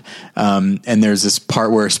friend. And there's this part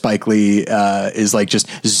where Spike Lee is like just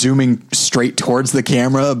zooming straight towards the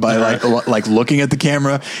camera by like looking at the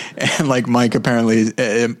camera. And like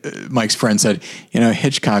Mike's friend said,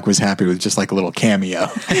 Hitchcock was happy with just like a little cameo.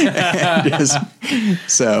 Have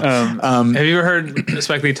you ever heard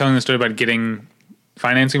Spike Lee telling the story about getting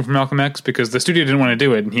financing from Malcolm X? Because the studio didn't want to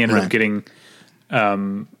do it, and he ended up getting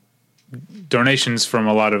donations from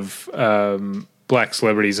a lot of black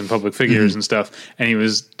celebrities and public figures and stuff. And he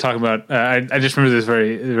was talking about I just remember this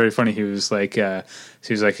very, very funny. He was like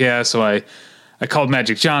so I called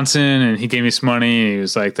Magic Johnson and he gave me some money, and he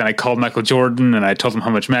was like, then I called Michael Jordan and I told him how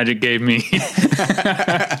much Magic gave me.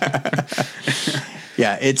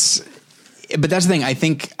 Yeah, but that's the thing. I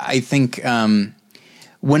think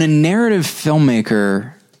when a narrative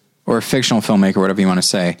filmmaker or a fictional filmmaker, whatever you want to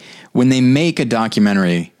say, when they make a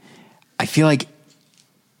documentary, I feel like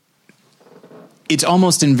it's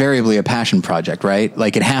almost invariably a passion project, right?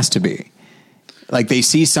 Like it has to be. Like they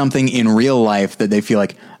see something in real life that they feel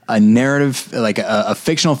like a narrative, like a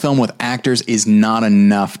fictional film with actors is not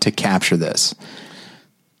enough to capture this.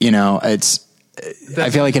 I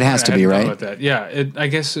feel like it has to be, right? About that. Yeah, I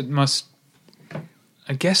guess it must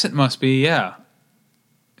be, yeah.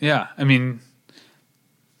 Yeah, I mean,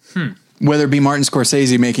 whether it be Martin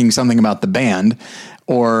Scorsese making something about the band,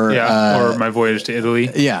 or My Voyage to Italy,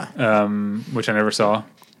 which I never saw.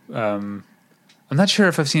 I'm not sure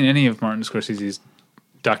if I've seen any of Martin Scorsese's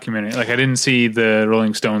documentary. Like I didn't see the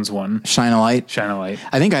Rolling Stones one, Shine a Light.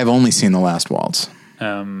 I think I've only seen The Last Waltz.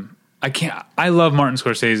 I love Martin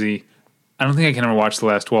Scorsese. I don't think I can ever watch The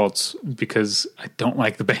Last Waltz because I don't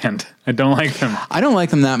like the band. I don't like them. I don't like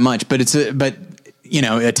them that much, but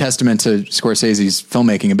a testament to Scorsese's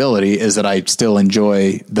filmmaking ability is that I still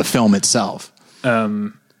enjoy the film itself.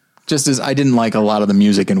 Just as I didn't like a lot of the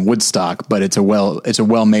music in Woodstock, but it's a well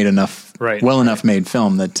made enough, enough made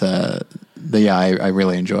film that I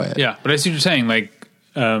really enjoy it. Yeah, but I see what you're saying. Like,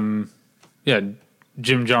 Jim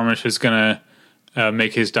Jarmusch is gonna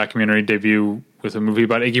make his documentary debut with a movie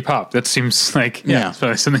about Iggy Pop. That seems like it's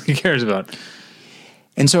probably something he cares about.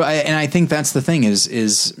 And so I think that's the thing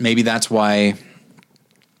is maybe that's why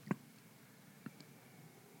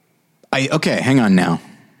hang on now.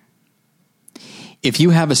 If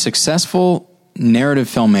you have a successful narrative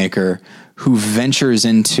filmmaker who ventures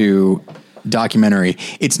into documentary,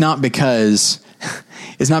 it's not because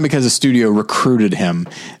a studio recruited him.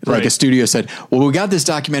 Like right. A studio said, well, we got this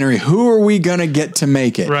documentary. Who are we going to get to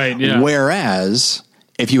make it? Right. Yeah. Whereas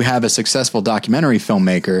if you have a successful documentary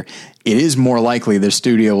filmmaker, it is more likely the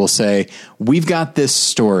studio will say, we've got this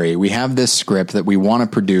story. We have this script that we want to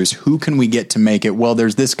produce. Who can we get to make it? Well,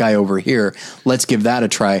 there's this guy over here. Let's give that a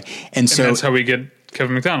try. And so that's how we get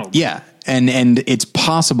Kevin McDonald. Yeah. And it's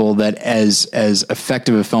possible that as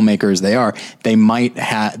effective a filmmaker as they are, they might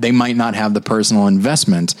not have the personal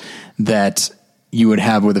investment that you would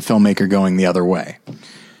have with a filmmaker going the other way.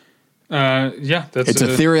 It's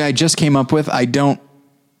a theory I just came up with. I don't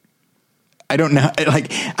know.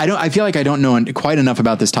 I feel like I don't know quite enough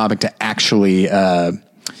about this topic to actually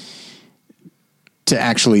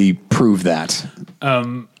prove that.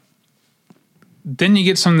 Then you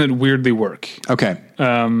get some that weirdly work. Okay.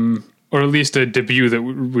 Or at least a debut that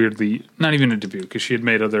weirdly, not even a debut because she had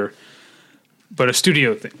made but a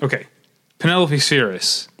studio thing. Okay. Penelope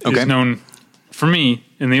Spheeris is known for me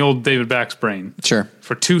in the old David Back's brain. Sure.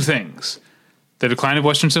 For two things: The Decline of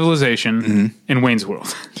Western Civilization and Wayne's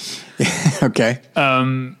World. Okay.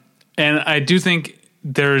 And I do think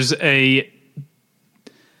there's a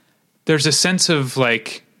sense of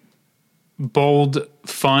like bold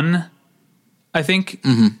fun, I think,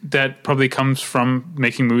 that probably comes from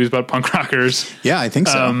making movies about punk rockers. Yeah, I think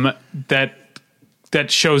so. That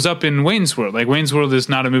shows up in Wayne's World. Like Wayne's World is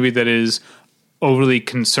not a movie that is overly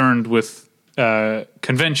concerned with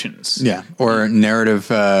conventions. Yeah, or narrative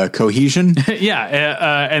cohesion.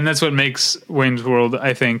 Yeah, and that's what makes Wayne's World,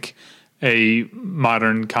 I think, a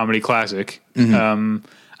modern comedy classic. I don't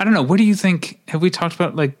know. What do you think? Have we talked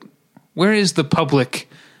about, like, where is the public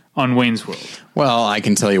on Wayne's World? Well, I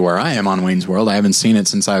can tell you where I am on Wayne's World. I haven't seen it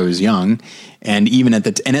since I was young. And even at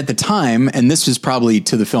the time, and this is probably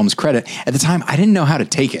to the film's credit, at the time, I didn't know how to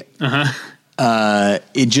take it.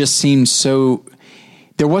 It just seemed so...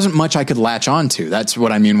 There wasn't much I could latch on to. That's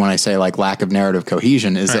what I mean when I say like lack of narrative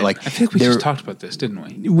cohesion is that like... I think we just talked about this, didn't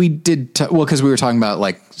we? We did. Well, because we were talking about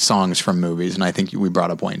like songs from movies, and I think we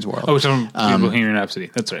brought up Wayne's World. Oh, it's on Bohemian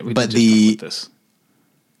Rhapsody. That's right. We did just talk about this.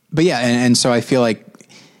 But yeah, and so I feel like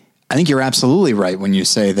I think you're absolutely right when you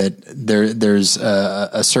say that there's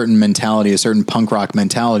a certain mentality, a certain punk rock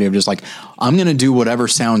mentality of just like, I'm going to do whatever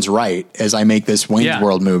sounds right as I make this Wayne's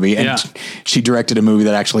World movie. And she directed a movie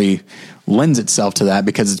that actually lends itself to that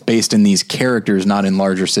because it's based in these characters, not in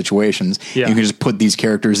larger situations. Yeah. You can just put these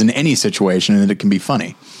characters in any situation and it can be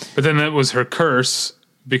funny. But then that was her curse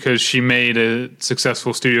because she made a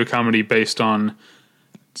successful studio comedy based on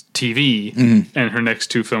TV, and her next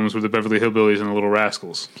two films were The Beverly Hillbillies and The Little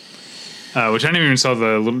Rascals. Which I never even saw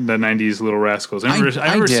the 90s Little Rascals. I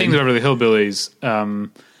remember seeing The Beverly Hillbillies, and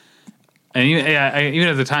even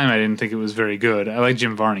at the time I didn't think it was very good. I like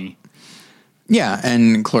Jim Varney. Yeah,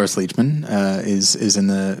 and Cloris Leachman is in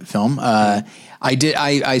the film. I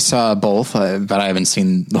saw both, but I haven't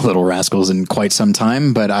seen The Little Rascals in quite some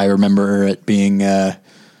time. But I remember it being, fun.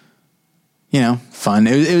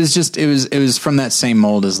 It was from that same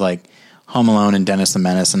mold as like Home Alone and Dennis the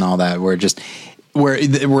Menace and all that, where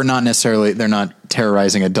we're not necessarily, they're not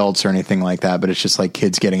terrorizing adults or anything like that, but it's just like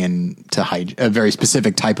kids getting into a very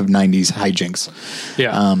specific type of 90s hijinks.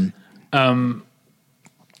 Yeah.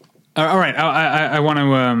 All right. I want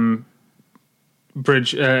to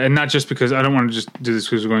bridge, and not just because I don't want to just do this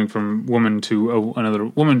because we're going from woman to another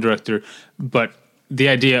woman director, but the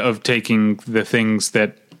idea of taking the things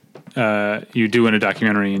that you do in a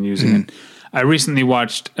documentary and using it. I recently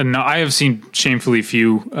watched, and I have seen shamefully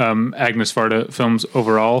few Agnes Varda films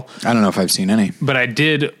overall. I don't know if I've seen any. But I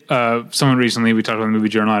did, someone recently, we talked about the Movie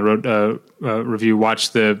Journal, I wrote a review,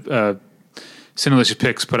 watched the Cinelicious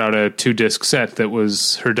Picks put out a 2-disc set that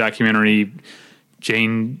was her documentary,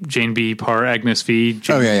 Jane B. Parr, Agnes V,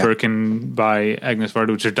 Jane Birkin by Agnes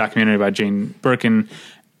Varda, which is a documentary by Jane Birkin,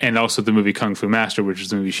 and also the movie Kung Fu Master, which is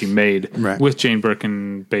the movie she made with Jane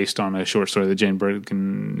Birkin based on a short story that Jane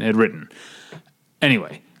Birkin had written.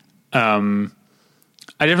 Anyway, I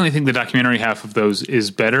definitely think the documentary half of those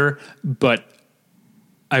is better, but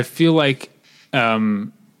I feel like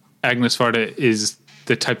Agnes Varda is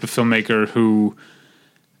the type of filmmaker who,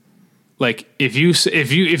 like, if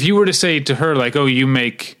you were to say to her, like, oh, you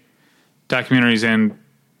make documentaries and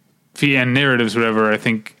and narratives, whatever, I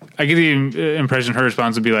think I get the impression her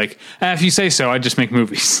response would be like, if you say so, I just make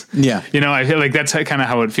movies. Yeah. I feel like that's kind of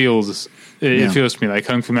how it feels. It feels to me like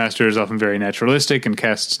Kung Fu Master is often very naturalistic and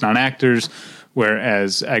casts non-actors,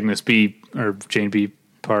 whereas Agnes B or Jane B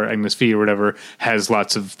par Agnes V or whatever has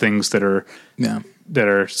lots of things that are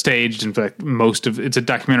staged. In fact, it's a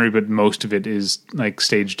documentary, but most of it is like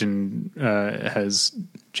staged and has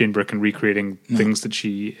Jane Birkin recreating things that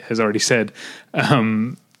she has already said.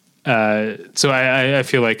 So I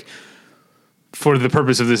feel like for the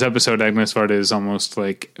purpose of this episode, Agnes Varda is almost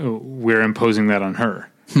like we're imposing that on her.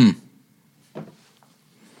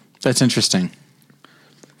 That's interesting.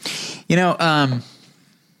 I'm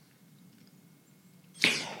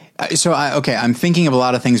thinking of a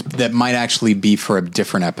lot of things that might actually be for a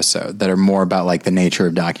different episode that are more about like the nature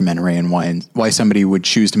of documentary and why somebody would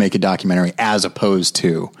choose to make a documentary as opposed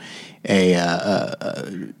to a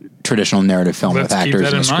traditional narrative film with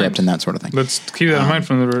actors and a script and that sort of thing. Let's keep that in mind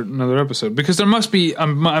for another episode, because there must be, I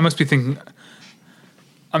must be thinking,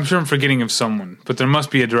 I'm sure I'm forgetting of someone, but there must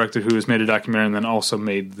be a director who has made a documentary and then also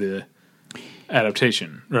made the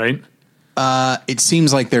adaptation, right? It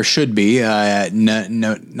seems like there should be.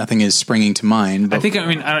 Nothing is springing to mind. But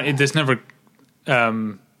this never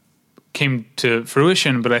came to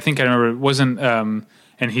fruition, but I think I remember it wasn't,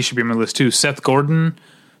 and he should be on my list too, Seth Gordon,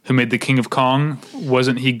 who made The King of Kong.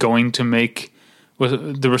 Wasn't he going to make,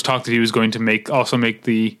 there was talk that he was going to make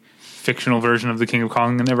the fictional version of The King of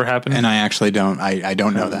Kong that never happened? And I actually don't, I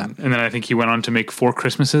don't know that. And then I think he went on to make Four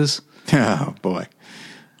Christmases. Oh boy.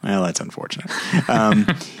 Well, that's unfortunate.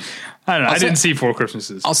 I don't know. I didn't see Four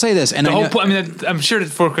Christmases. I'll say this, and I'm sure that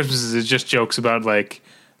Four Christmases is just jokes about like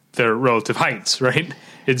their relative heights, right?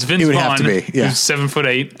 It's Vince Vaughn, who's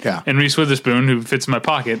 7'8", and Reese Witherspoon, who fits in my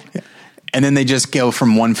pocket. Yeah. And then they just go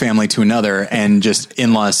from one family to another, and just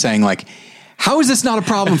in-laws saying like, "How is this not a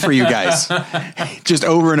problem for you guys?" Just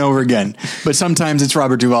over and over again. But sometimes it's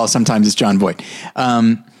Robert Duvall, sometimes it's Jon Voight.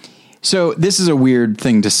 So this is a weird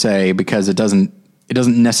thing to say because it doesn't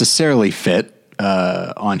necessarily fit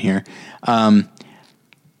on here.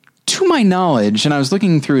 To my knowledge, and I was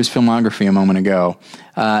looking through his filmography a moment ago,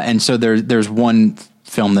 and so there's one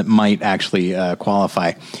film that might actually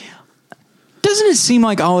qualify. Doesn't it seem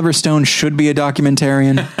like Oliver Stone should be a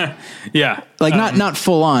documentarian? Yeah. Like not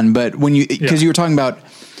full on, but when because you were talking about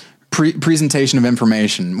presentation of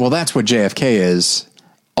information. Well, that's what JFK is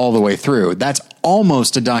all the way through. That's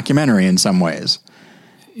almost a documentary in some ways.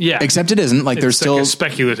 Yeah. Except it isn't. Like there's still a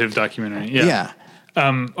speculative documentary. Yeah.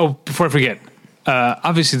 Before I forget,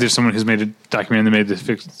 obviously there's someone who's made a documentary and they made the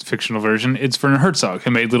fictional version. It's Werner Herzog,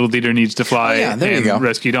 who made Little Dieter Needs to Fly and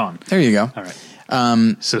Rescue Dawn. There you go. All right.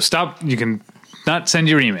 So stop. You can not send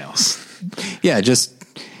your emails. Yeah, just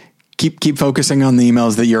keep focusing on the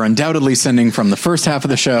emails that you're undoubtedly sending from the first half of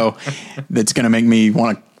the show. That's going to make me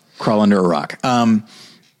want to crawl under a rock.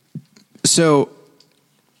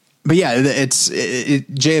 But yeah,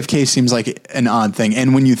 JFK seems like an odd thing,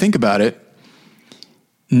 and when you think about it,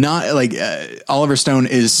 not like Oliver Stone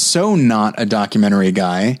is so not a documentary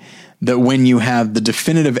guy that when you have the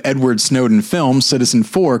definitive Edward Snowden film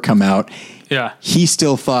Citizen4 come out, he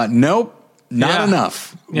still thought, nope. Not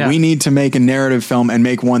enough. Yeah. We need to make a narrative film and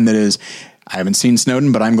make one that is, I haven't seen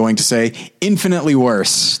Snowden, but I'm going to say infinitely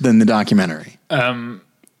worse than the documentary.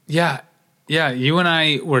 Yeah. You and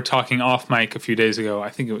I were talking off mic a few days ago. I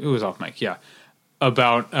think it was off mic. Yeah.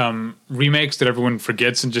 About remakes that everyone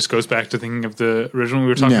forgets and just goes back to thinking of the original. We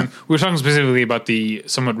were talking specifically about the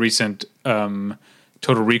somewhat recent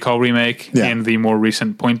Total Recall remake and the more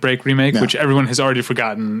recent Point Break remake, which everyone has already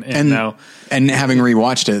forgotten. And having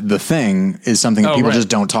rewatched it, The Thing is something that people just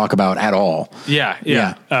don't talk about at all.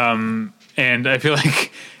 Yeah. And I feel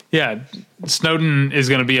like, Snowden is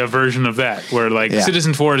going to be a version of that, where like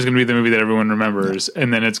Citizen4 is going to be the movie that everyone remembers,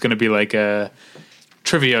 and then it's going to be like a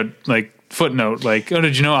trivia like footnote, like, oh,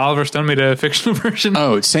 did you know Oliver Stone made a fictional version?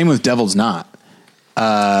 Oh, same with Devil's Knot.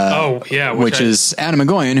 Which is Adam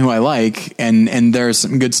McGoyan, who I like, and there's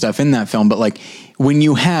some good stuff in that film. But like when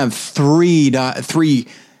you have three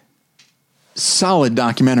solid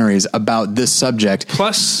documentaries about this subject,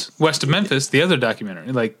 plus West of Memphis, the other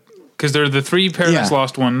documentary, like because there are the three Paradise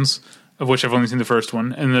Lost ones, of which I've only seen the first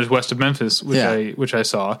one, and there's West of Memphis, which I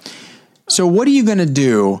saw. So what are you going to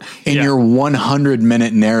do in your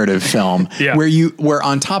 100-minute narrative film where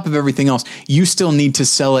on top of everything else, you still need to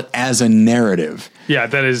sell it as a narrative? Yeah,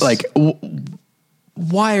 that is like,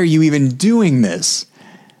 why are you even doing this?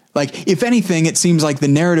 Like, if anything, it seems like the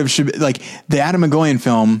narrative should be like the Adam McGoyan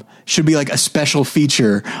film should be like a special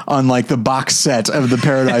feature on like the box set of the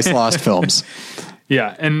Paradise Lost films.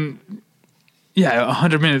 Yeah. And Yeah,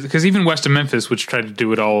 100 minutes. Because even West of Memphis, which tried to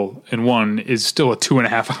do it all in one, is still a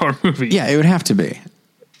 2.5 hour movie. Yeah, it would have to be.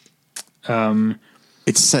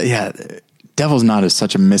 It's Devil's Knot is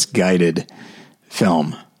such a misguided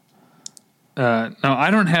film. No,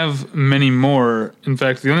 I don't have many more. In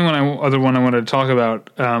fact, the only other one I wanted to talk about,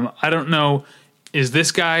 I don't know, is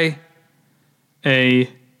this guy a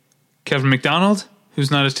Kevin McDonald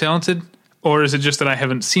who's not as talented? Or is it just that I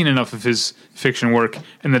haven't seen enough of his fiction work,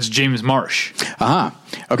 and that's James Marsh? Aha.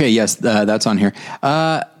 Okay, yes, that's on here.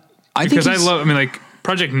 I mean, like,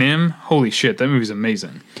 Project Nim, holy shit, that movie's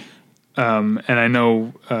amazing. And I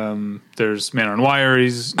know there's Man on Wire.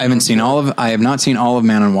 I have not seen all of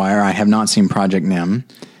Man on Wire. I have not seen Project Nim.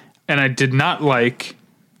 And I did not like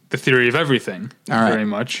The Theory of Everything very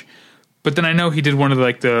much. But then I know he did one of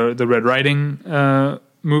the Red Riding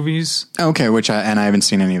movies. Okay, I haven't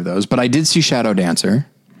seen any of those, but I did see Shadow Dancer.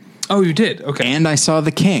 Oh, you did? Okay. And I saw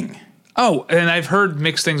The King. Oh, and I've heard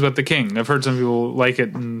mixed things about The King. I've heard some people like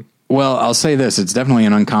it. Well, I'll say this: it's definitely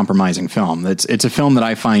an uncompromising film. It's a film that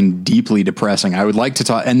I find deeply depressing. I would like to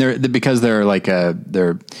talk, and because there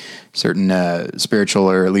are certain spiritual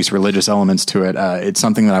or at least religious elements to it. It's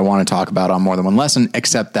something that I want to talk about on More Than One Lesson.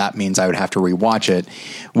 Except that means I would have to rewatch it,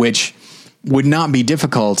 which would not be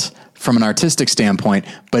difficult from an artistic standpoint,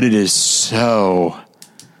 but it is that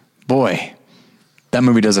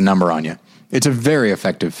movie does a number on you. It's a very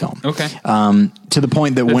effective film. Okay. To the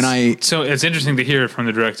point that So it's interesting to hear from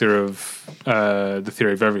the director of The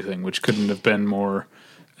Theory of Everything, which couldn't have been more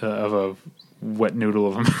of a wet noodle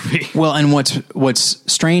of a movie. Well, and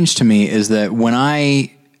what's strange to me is that when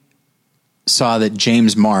I saw that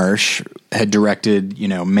James Marsh had directed,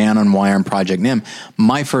 Man on Wire and Project Nim,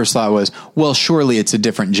 my first thought was, well, surely it's a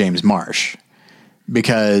different James Marsh,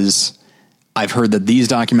 because I've heard that these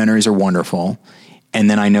documentaries are wonderful. And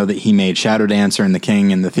then I know that he made Shadow Dancer and The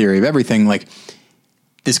King and The Theory of Everything. Like,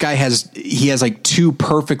 this guy has like two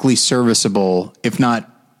perfectly serviceable, if not,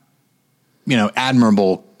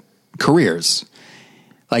 admirable careers.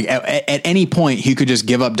 Like at any point he could just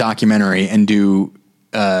give up documentary and do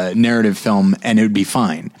narrative film and it would be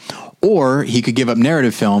fine. Or he could give up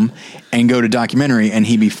narrative film and go to documentary and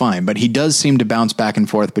he'd be fine. But he does seem to bounce back and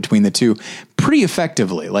forth between the two pretty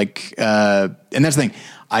effectively. Like, and that's the thing.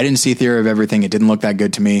 I didn't see Theory of Everything. It didn't look that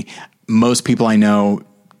good to me. Most people I know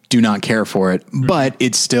do not care for it, but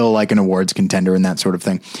it's still like an awards contender and that sort of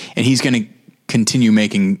thing. And he's going to continue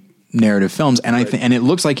making narrative films. And and it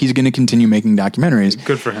looks like he's going to continue making documentaries.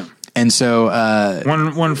 Good for him. And so,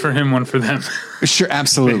 one for him, one for them. Sure.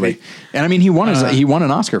 Absolutely. And I mean, he won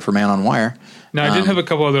an Oscar for Man on Wire. Now, I did have a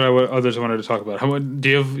couple others I wanted to talk about. Do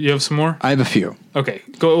you have some more? I have a few. Okay.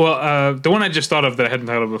 Well, the one I just thought of that I hadn't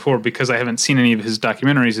thought of before, because I haven't seen any of his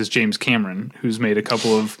documentaries, is James Cameron, who's made a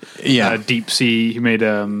couple of deep sea. He made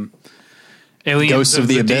Aliens Ghosts of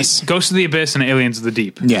the Abyss. Ghosts of the Abyss and Aliens of the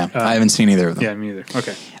Deep. Yeah, I haven't seen either of them. Yeah, me either.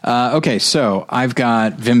 Okay. Okay, so I've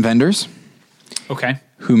got Wim Wenders. Okay.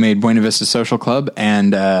 Who made Buena Vista Social Club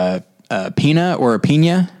and Pina or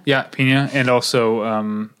Pina. Yeah, Pina, and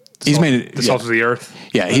also... He's made the Salt of the Earth.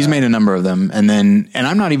 Yeah, he's made a number of them, and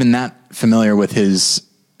I'm not even that familiar with his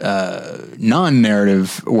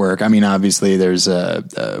non-narrative work. I mean, obviously, there's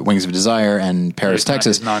Wings of Desire and Paris,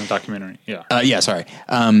 Texas. Non-documentary. Yeah. Sorry.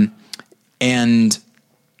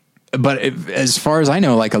 But as far as I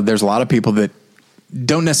know, like there's a lot of people that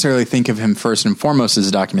don't necessarily think of him first and foremost as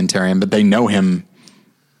a documentarian, but they know him.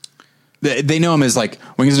 They know him as like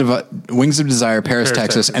Wings of Desire, Paris,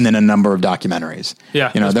 Texas, and then a number of documentaries.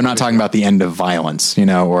 Yeah, they're not talking about the end of violence,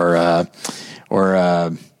 or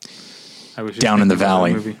Down in the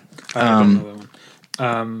Valley. I don't know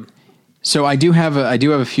that one. So I do have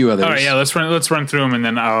a few others. All right, yeah, let's run through them, and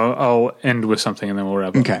then I'll end with something, and then we'll wrap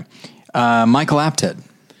up. Okay, Michael Apted.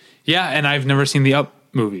 Yeah, and I've never seen the Up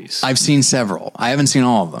movies. I've seen several. I haven't seen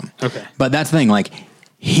all of them. Okay, but that's the thing. Like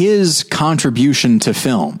his contribution to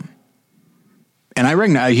film. And I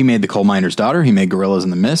recognize he made The Coal Miner's Daughter. He made Gorillas in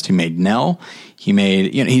the Mist. He made Nell. He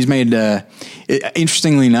made, he's made,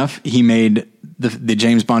 interestingly enough, he made the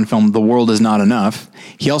James Bond film, The World Is Not Enough.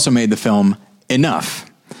 He also made the film Enough.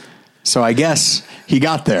 So I guess he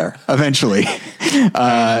got there eventually.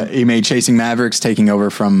 He made Chasing Mavericks, taking over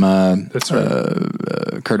from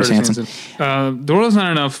Curtis Hanson. The World Is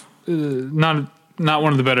Not Enough, not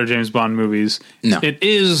one of the better James Bond movies. No. It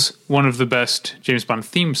is one of the best James Bond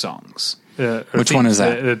theme songs. Which one is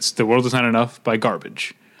that? It's The World Is Not Enough by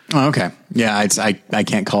Garbage. Oh, okay. Yeah, I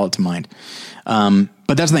can't call it to mind.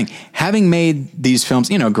 But that's the thing. Having made these films,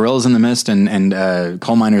 Gorillas in the Mist and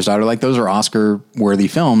Coal Miner's Daughter, like those are Oscar-worthy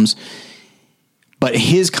films. But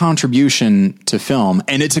his contribution to film,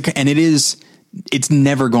 and it is it's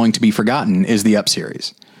never going to be forgotten is the Up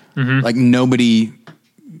series. Mm-hmm. Like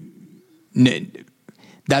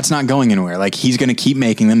that's not going anywhere. Like he's going to keep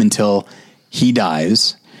making them until he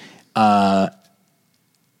dies.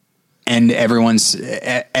 And everyone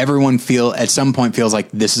at some point feels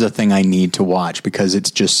like this is a thing I need to watch because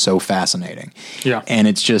it's just so fascinating. Yeah. And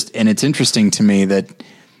it's interesting to me that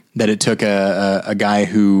it took a guy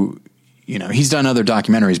who, he's done other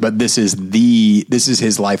documentaries, but this is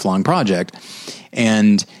his lifelong project.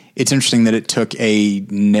 And it's interesting that it took a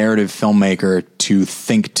narrative filmmaker to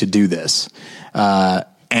think to do this.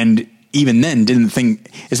 And even then didn't think,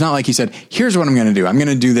 it's not like he said, here's what I'm going to do. I'm going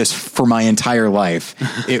to do this for my entire life.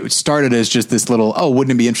 It started as just this little,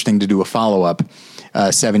 wouldn't it be interesting to do a follow-up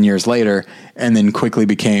 7 years later, and then quickly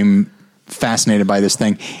became fascinated by this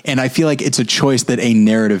thing. And I feel like it's a choice that a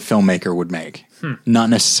narrative filmmaker would make, not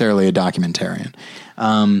necessarily a documentarian.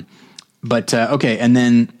 Okay. And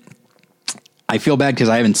then I feel bad because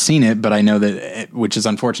I haven't seen it, but I know that, which is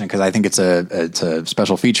unfortunate because I think it's a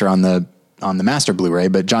special feature on the master Blu-ray,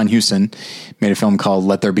 but John Huston made a film called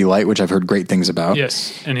Let There Be Light, which I've heard great things about.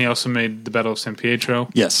 Yes. And he also made The Battle of San Pietro.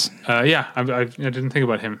 Yes. I didn't think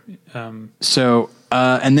about him.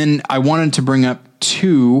 And then I wanted to bring up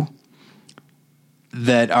two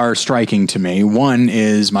that are striking to me. One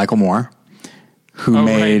is Michael Moore,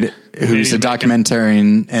 who's a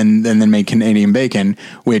documentarian and then made Canadian Bacon,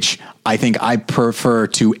 which I think I prefer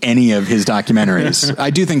to any of his documentaries. I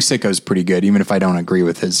do think Sicko's pretty good, even if I don't agree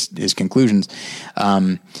with his conclusions.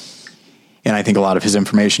 And I think a lot of his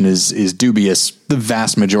information is dubious the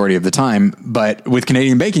vast majority of the time. But with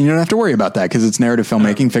Canadian Bacon, you don't have to worry about that because it's narrative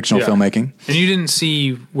filmmaking, fictional filmmaking. And you didn't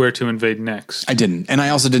see Where to Invade Next. I didn't. And I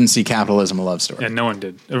also didn't see Capitalism, A Love Story. Yeah, no one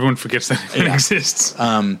did. Everyone forgets that it exists.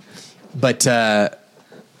 But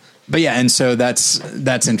yeah, and so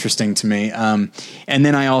that's interesting to me. And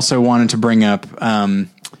then I also wanted to bring up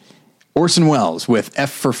Orson Welles with F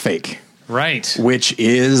for Fake. Right. Which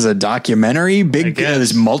is a documentary.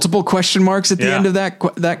 There's multiple question marks at the end of that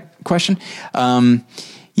question.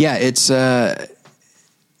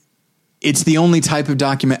 It's the only type of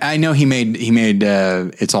document. I know he made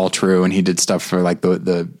It's All True, and he did stuff for like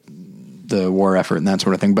the war effort and that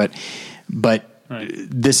sort of thing. But right.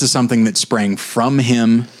 This is something that sprang from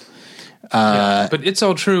him. But It's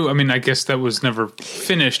All True. I mean, I guess that was never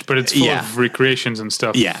finished, but it's full of recreations and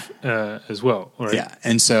stuff as well. Right? Yeah.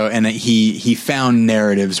 And so, he found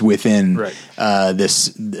narratives within right.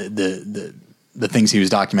 the things he was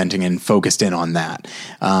documenting and focused in on that.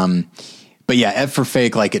 But yeah, F for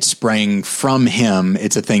Fake, like it sprang from him.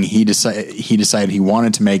 It's a thing he decided he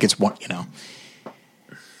wanted to make. It's one,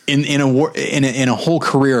 in a whole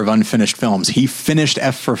career of unfinished films, he finished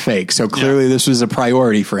F for Fake. So clearly this was a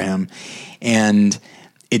priority for him. And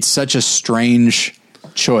it's such a strange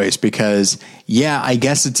choice because I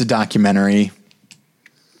guess it's a documentary,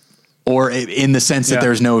 or in the sense that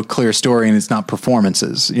there's no clear story and it's not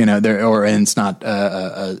performances, and it's not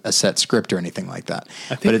a set script or anything like that.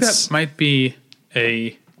 I think that might be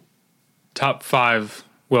a top 5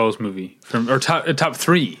 Welles movie or top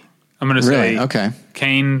 3. I'm going to say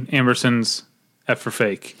Kane, Ambersons, F for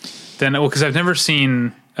Fake. Then, because I've never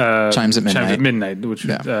seen Chimes at Midnight, which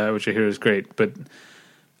I hear is great. But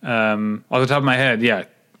off the top of my head,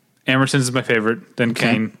 Ambersons is my favorite. Then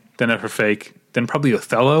Kane, then F for Fake, then probably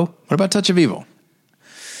Othello. What about Touch of Evil?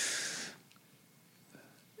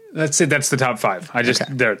 Let's say that's the top 5.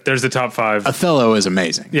 There's the top 5. Othello is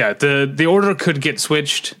amazing. Yeah, the order could get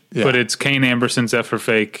switched, but it's Kane, Ambersons, F for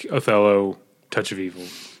Fake, Othello, Touch of Evil.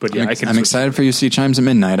 But I'm excited for you to see Chimes at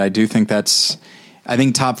Midnight. I do think I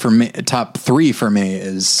think top 3 for me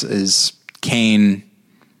is Kane.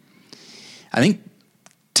 I think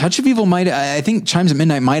Touch of Evil I think Chimes at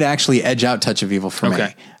Midnight might actually edge out Touch of Evil for me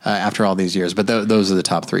after all these years. But those are the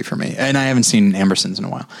top 3 for me. And I haven't seen Ambersons in a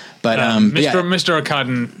while. But Mr.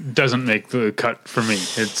 Arcadin doesn't make the cut for me.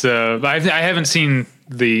 It's I haven't seen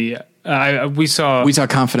the. We saw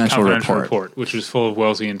Confidential Report, which was full of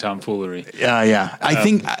Wellesian tomfoolery.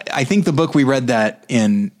 I think the book we read it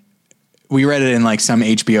in like some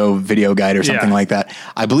HBO video guide or something like that.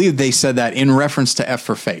 I believe they said that in reference to F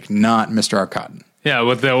for Fake, not Mr. Arcadin. Yeah,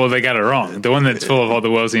 well, they got it wrong. The one that's full of all the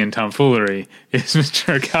Wellesian tomfoolery is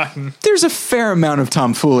Mr. Arcadin. There's a fair amount of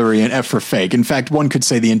tomfoolery in F for Fake. In fact, one could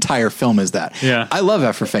say the entire film is that. Yeah, I love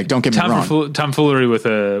F for Fake. Don't get me wrong. Tomfoolery with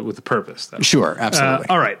a purpose, though. Sure, absolutely.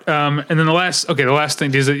 All right, and then the last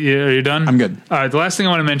thing. Are you done? I'm good. The last thing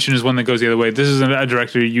I want to mention is one that goes the other way. This is a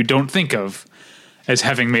director you don't think of as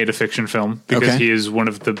having made a fiction film because he is one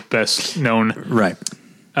of the best known. Right.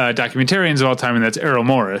 documentarians of all time, and that's Errol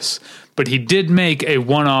Morris. But he did make a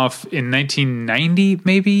one-off in 1990,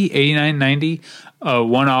 maybe 89, 90, a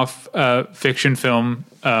one-off fiction film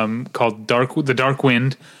called The Dark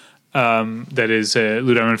Wind. That is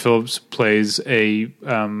Lou Diamond Phillips plays a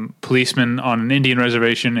policeman on an Indian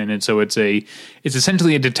reservation, and it's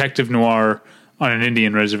essentially a detective noir on an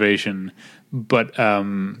Indian reservation. But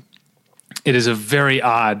it is a very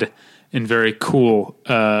odd and very cool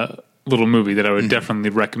little movie that I would definitely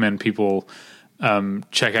recommend people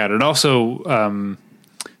check out. It also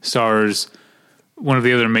stars one of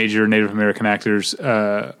the other major Native American actors,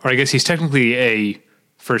 or I guess he's technically a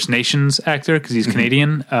First Nations actor because he's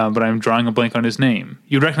Canadian, but I'm drawing a blank on his name.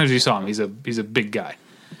 You'd recognize if you saw him. He's a big guy.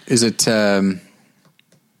 Is it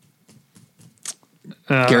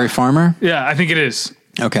Gary Farmer? Yeah, I think it is.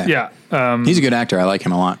 Okay. Yeah. He's a good actor. I like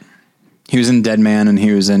him a lot. He was in Dead Man, and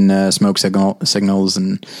he was in Smoke Signals,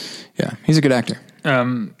 and yeah, he's a good actor.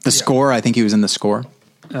 The Score, I think he was in The Score.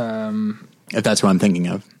 If that's what I'm thinking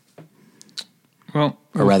of. Well,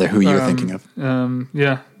 or rather, who you're thinking of.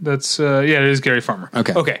 Yeah, that's it is Gary Farmer.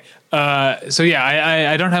 Okay. So yeah,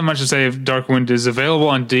 I don't have much to say. If Dark Wind is available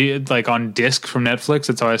on on disc from Netflix,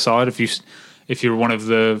 that's how I saw it. If you're one of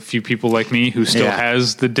the few people like me who still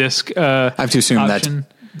has the disc, I have to assume option.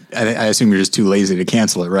 That I assume you're just too lazy to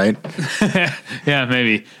cancel it, right? Yeah,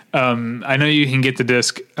 maybe. I know you can get the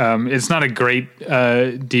disc. It's not a great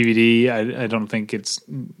DVD. I don't think it's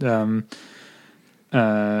even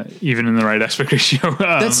in the right aspect ratio.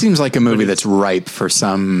 That seems like a movie that's ripe for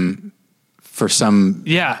some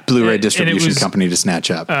Blu-ray distribution company to snatch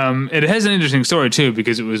up. It has an interesting story too,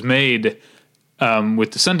 because it was made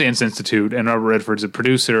with the Sundance Institute, and Robert Redford's a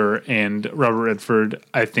producer, and Robert Redford,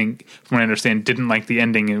 I think, from what I understand, didn't like the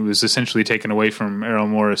ending. It was essentially taken away from Errol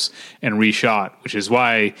Morris and reshot, which is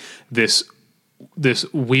why this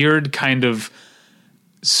weird kind of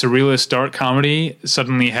surrealist dark comedy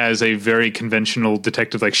suddenly has a very conventional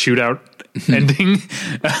detective like shootout ending,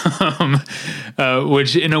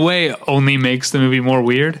 which in a way only makes the movie more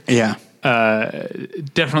weird. Yeah.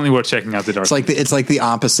 Definitely worth checking out. The Dark. It's like the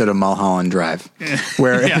opposite of Mulholland Drive,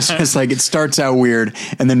 where it's just like it starts out weird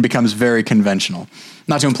and then becomes very conventional.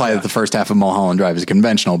 Not to imply that the first half of Mulholland Drive is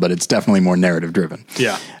conventional, but it's definitely more narrative driven.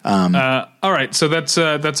 Yeah. All right. So that's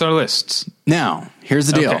our lists. Now here's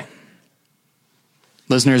the deal. Okay.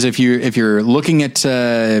 Listeners, if you're looking at your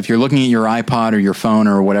iPod or your phone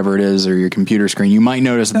or whatever it is, or your computer screen, you might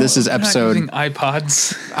notice this is episode. Using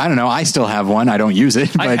iPods. I don't know. I still have one. I don't use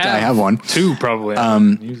it, but I have one. Two probably. I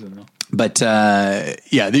don't use them though. But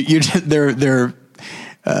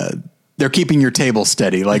they're keeping your table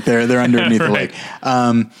steady, like they're underneath right.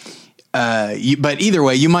 the lake. But either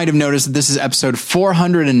way, you might have noticed that this is episode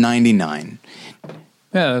 499.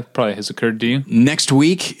 Yeah, that probably has occurred to you. Next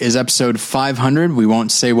week is episode 500. We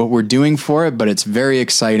won't say what we're doing for it, but it's very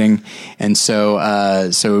exciting. And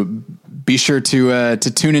so be sure to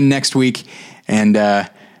tune in next week, and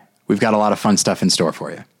we've got a lot of fun stuff in store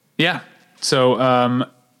for you. Yeah. So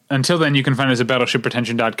until then, you can find us at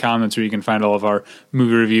battleshippretension.com. That's where you can find all of our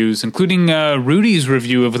movie reviews, including Rudy's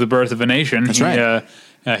review of The Birth of a Nation. That's right.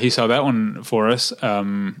 He saw that one for us.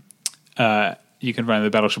 You can find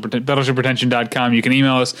it at battleshippretension.com. You can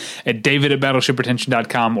email us at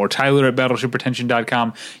david@battleshippretension.com or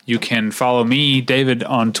tyler@battleshippretension.com. You can follow me, David,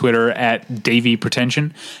 on Twitter at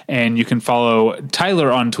DavyPretension, and you can follow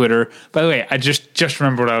Tyler on Twitter. By the way, I just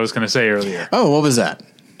remembered what I was going to say earlier. Oh, what was that?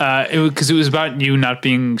 Because it was about you not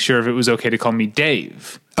being sure if it was okay to call me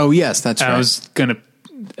Dave. Oh, yes, that's right. I was going to...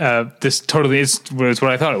 this totally is what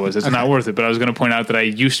I thought it was. It's not worth it, but I was going to point out that I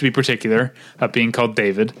used to be particular about being called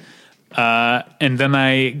David. And then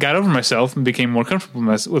I got over myself and became more comfortable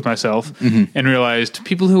with myself, and realized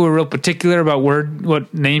people who are real particular about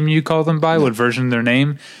what name you call them by, what version of their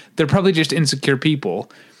name, they're probably just insecure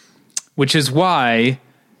people, which is why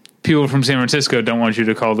people from San Francisco don't want you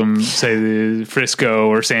to call them, say, Frisco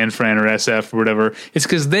or San Fran or SF or whatever. It's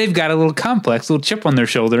because they've got a little complex, little chip on their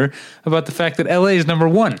shoulder about the fact that LA is number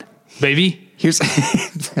one, baby. Here's,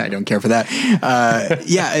 I don't care for that.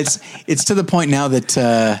 Yeah, it's to the point now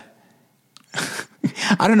that,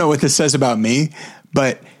 I don't know what this says about me,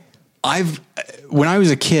 but when I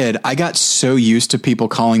was a kid, I got so used to people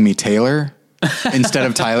calling me Taylor instead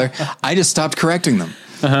of Tyler, I just stopped correcting them.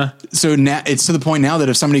 Uh-huh. So now it's to the point now that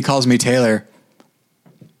if somebody calls me Taylor,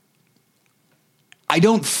 I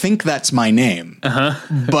don't think that's my name.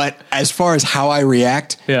 Uh-huh. But as far as how I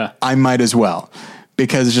react, I might as well,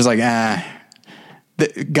 because it's just like,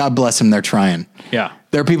 God bless them, they're trying. Yeah,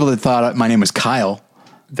 there are people that thought my name was Kyle.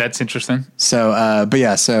 That's interesting. So, but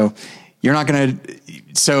yeah, so you're not going to,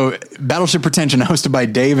 So Battleship Pretension, hosted by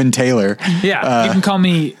Dave and Taylor. Yeah, you can call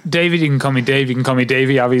me David. You can call me Dave. You can call me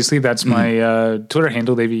Davey. Obviously, that's my Twitter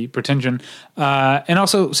handle, Davey Pretension. And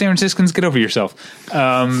also, San Franciscans, get over yourself.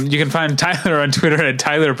 You can find Tyler on Twitter at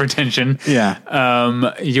Tyler Pretension. Yeah.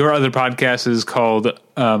 Your other podcast is called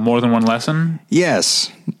More Than One Lesson.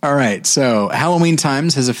 Yes. All right. So Halloween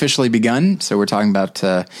Times has officially begun. So we're talking about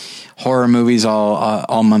horror movies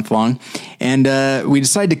all month long, and we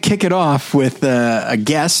decided to kick it off with a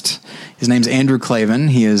guest. His name's Andrew Klavan.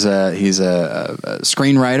 He's a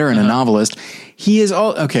screenwriter and a novelist. He is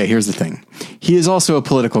okay. Here's the thing. He is also a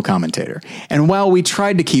political commentator, and while we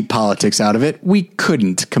tried to keep politics out of it, we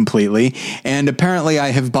couldn't completely. And apparently,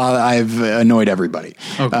 I've annoyed everybody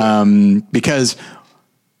because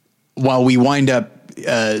while we wind up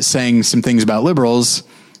saying some things about liberals,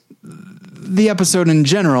 the episode in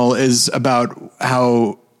general is about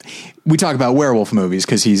how we talk about werewolf movies,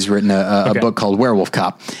 because he's written a book called Werewolf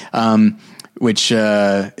Cop, which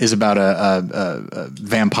is about a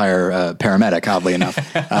vampire paramedic, oddly enough.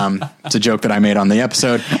 It's a joke that I made on the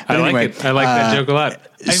episode. I like it. I like that joke a lot.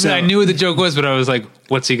 I knew what the joke was, but I was like,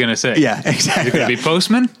 what's he going to say? Yeah, exactly. Is it going to be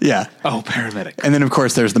postman? Yeah. Oh, paramedic. And then, of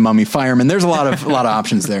course, there's the mummy fireman. There's a lot of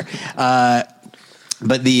options there.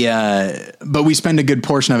 But we spend a good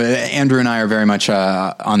portion of it. Andrew and I are very much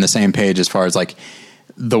on the same page as far as like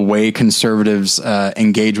the way conservatives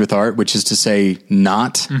engage with art, which is to say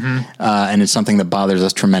not. And it's something that bothers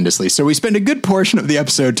us tremendously. So we spend a good portion of the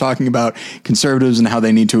episode talking about conservatives and how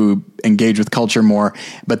they need to engage with culture more.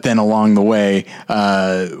 But then along the way,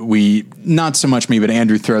 we, not so much me, but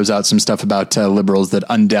Andrew throws out some stuff about liberals that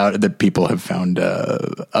that people have found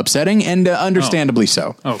upsetting, and understandably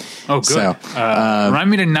so. Oh, good. So, remind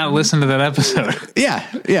me to not listen to that episode. Yeah.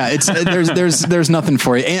 It's there's nothing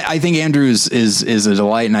for you. I think Andrew is a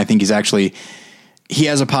delight, and I think he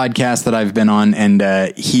has a podcast that I've been on,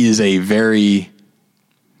 and he's a very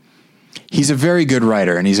good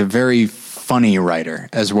writer, and he's a very funny writer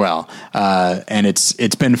as well. And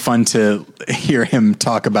it's been fun to hear him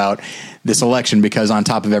talk about this election, because on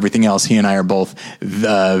top of everything else, he and I are both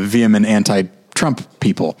vehement anti-Trump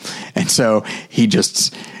people. And so he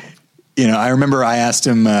just, I remember I asked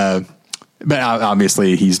him, but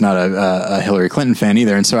obviously he's not a Hillary Clinton fan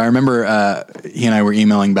either. And so I remember he and I were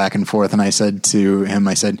emailing back and forth, and I said to him,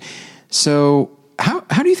 so how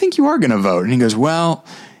do you think you are going to vote? And he goes, well,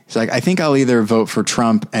 he's like, I think I'll either vote for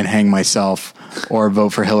Trump and hang myself, or vote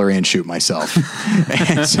for Hillary and shoot myself.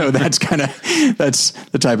 And so that's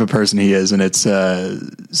the type of person he is. And it's,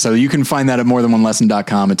 so you can find that at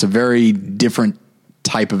morethanonelesson.com. It's a very different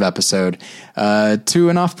type of episode, to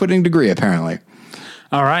an off-putting degree, apparently.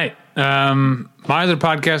 All right. My other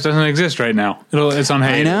podcast doesn't exist right now. It's on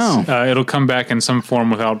hiatus. I know. It'll come back in some form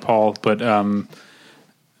without Paul, but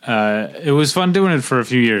it was fun doing it for a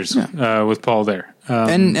few years with Paul there.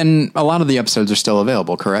 And a lot of the episodes are still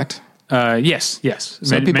available, correct? Yes.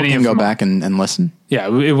 So people can go back and listen? Yeah,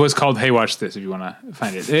 it was called Hey, Watch This, if you want to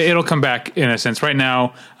find it. It'll come back in a sense. Right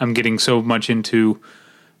now, I'm getting so much into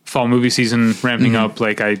fall movie season ramping up,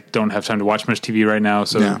 like I don't have time to watch much TV right now,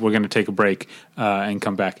 so we're going to take a break and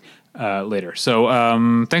come back later. So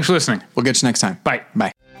thanks for listening. We'll get you next time. Bye.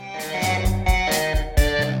 Bye.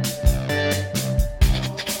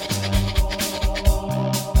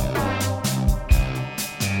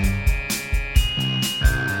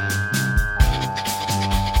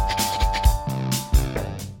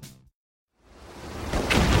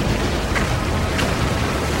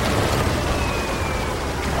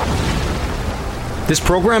 This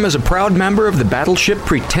program is a proud member of the Battleship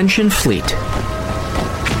Pretension Fleet.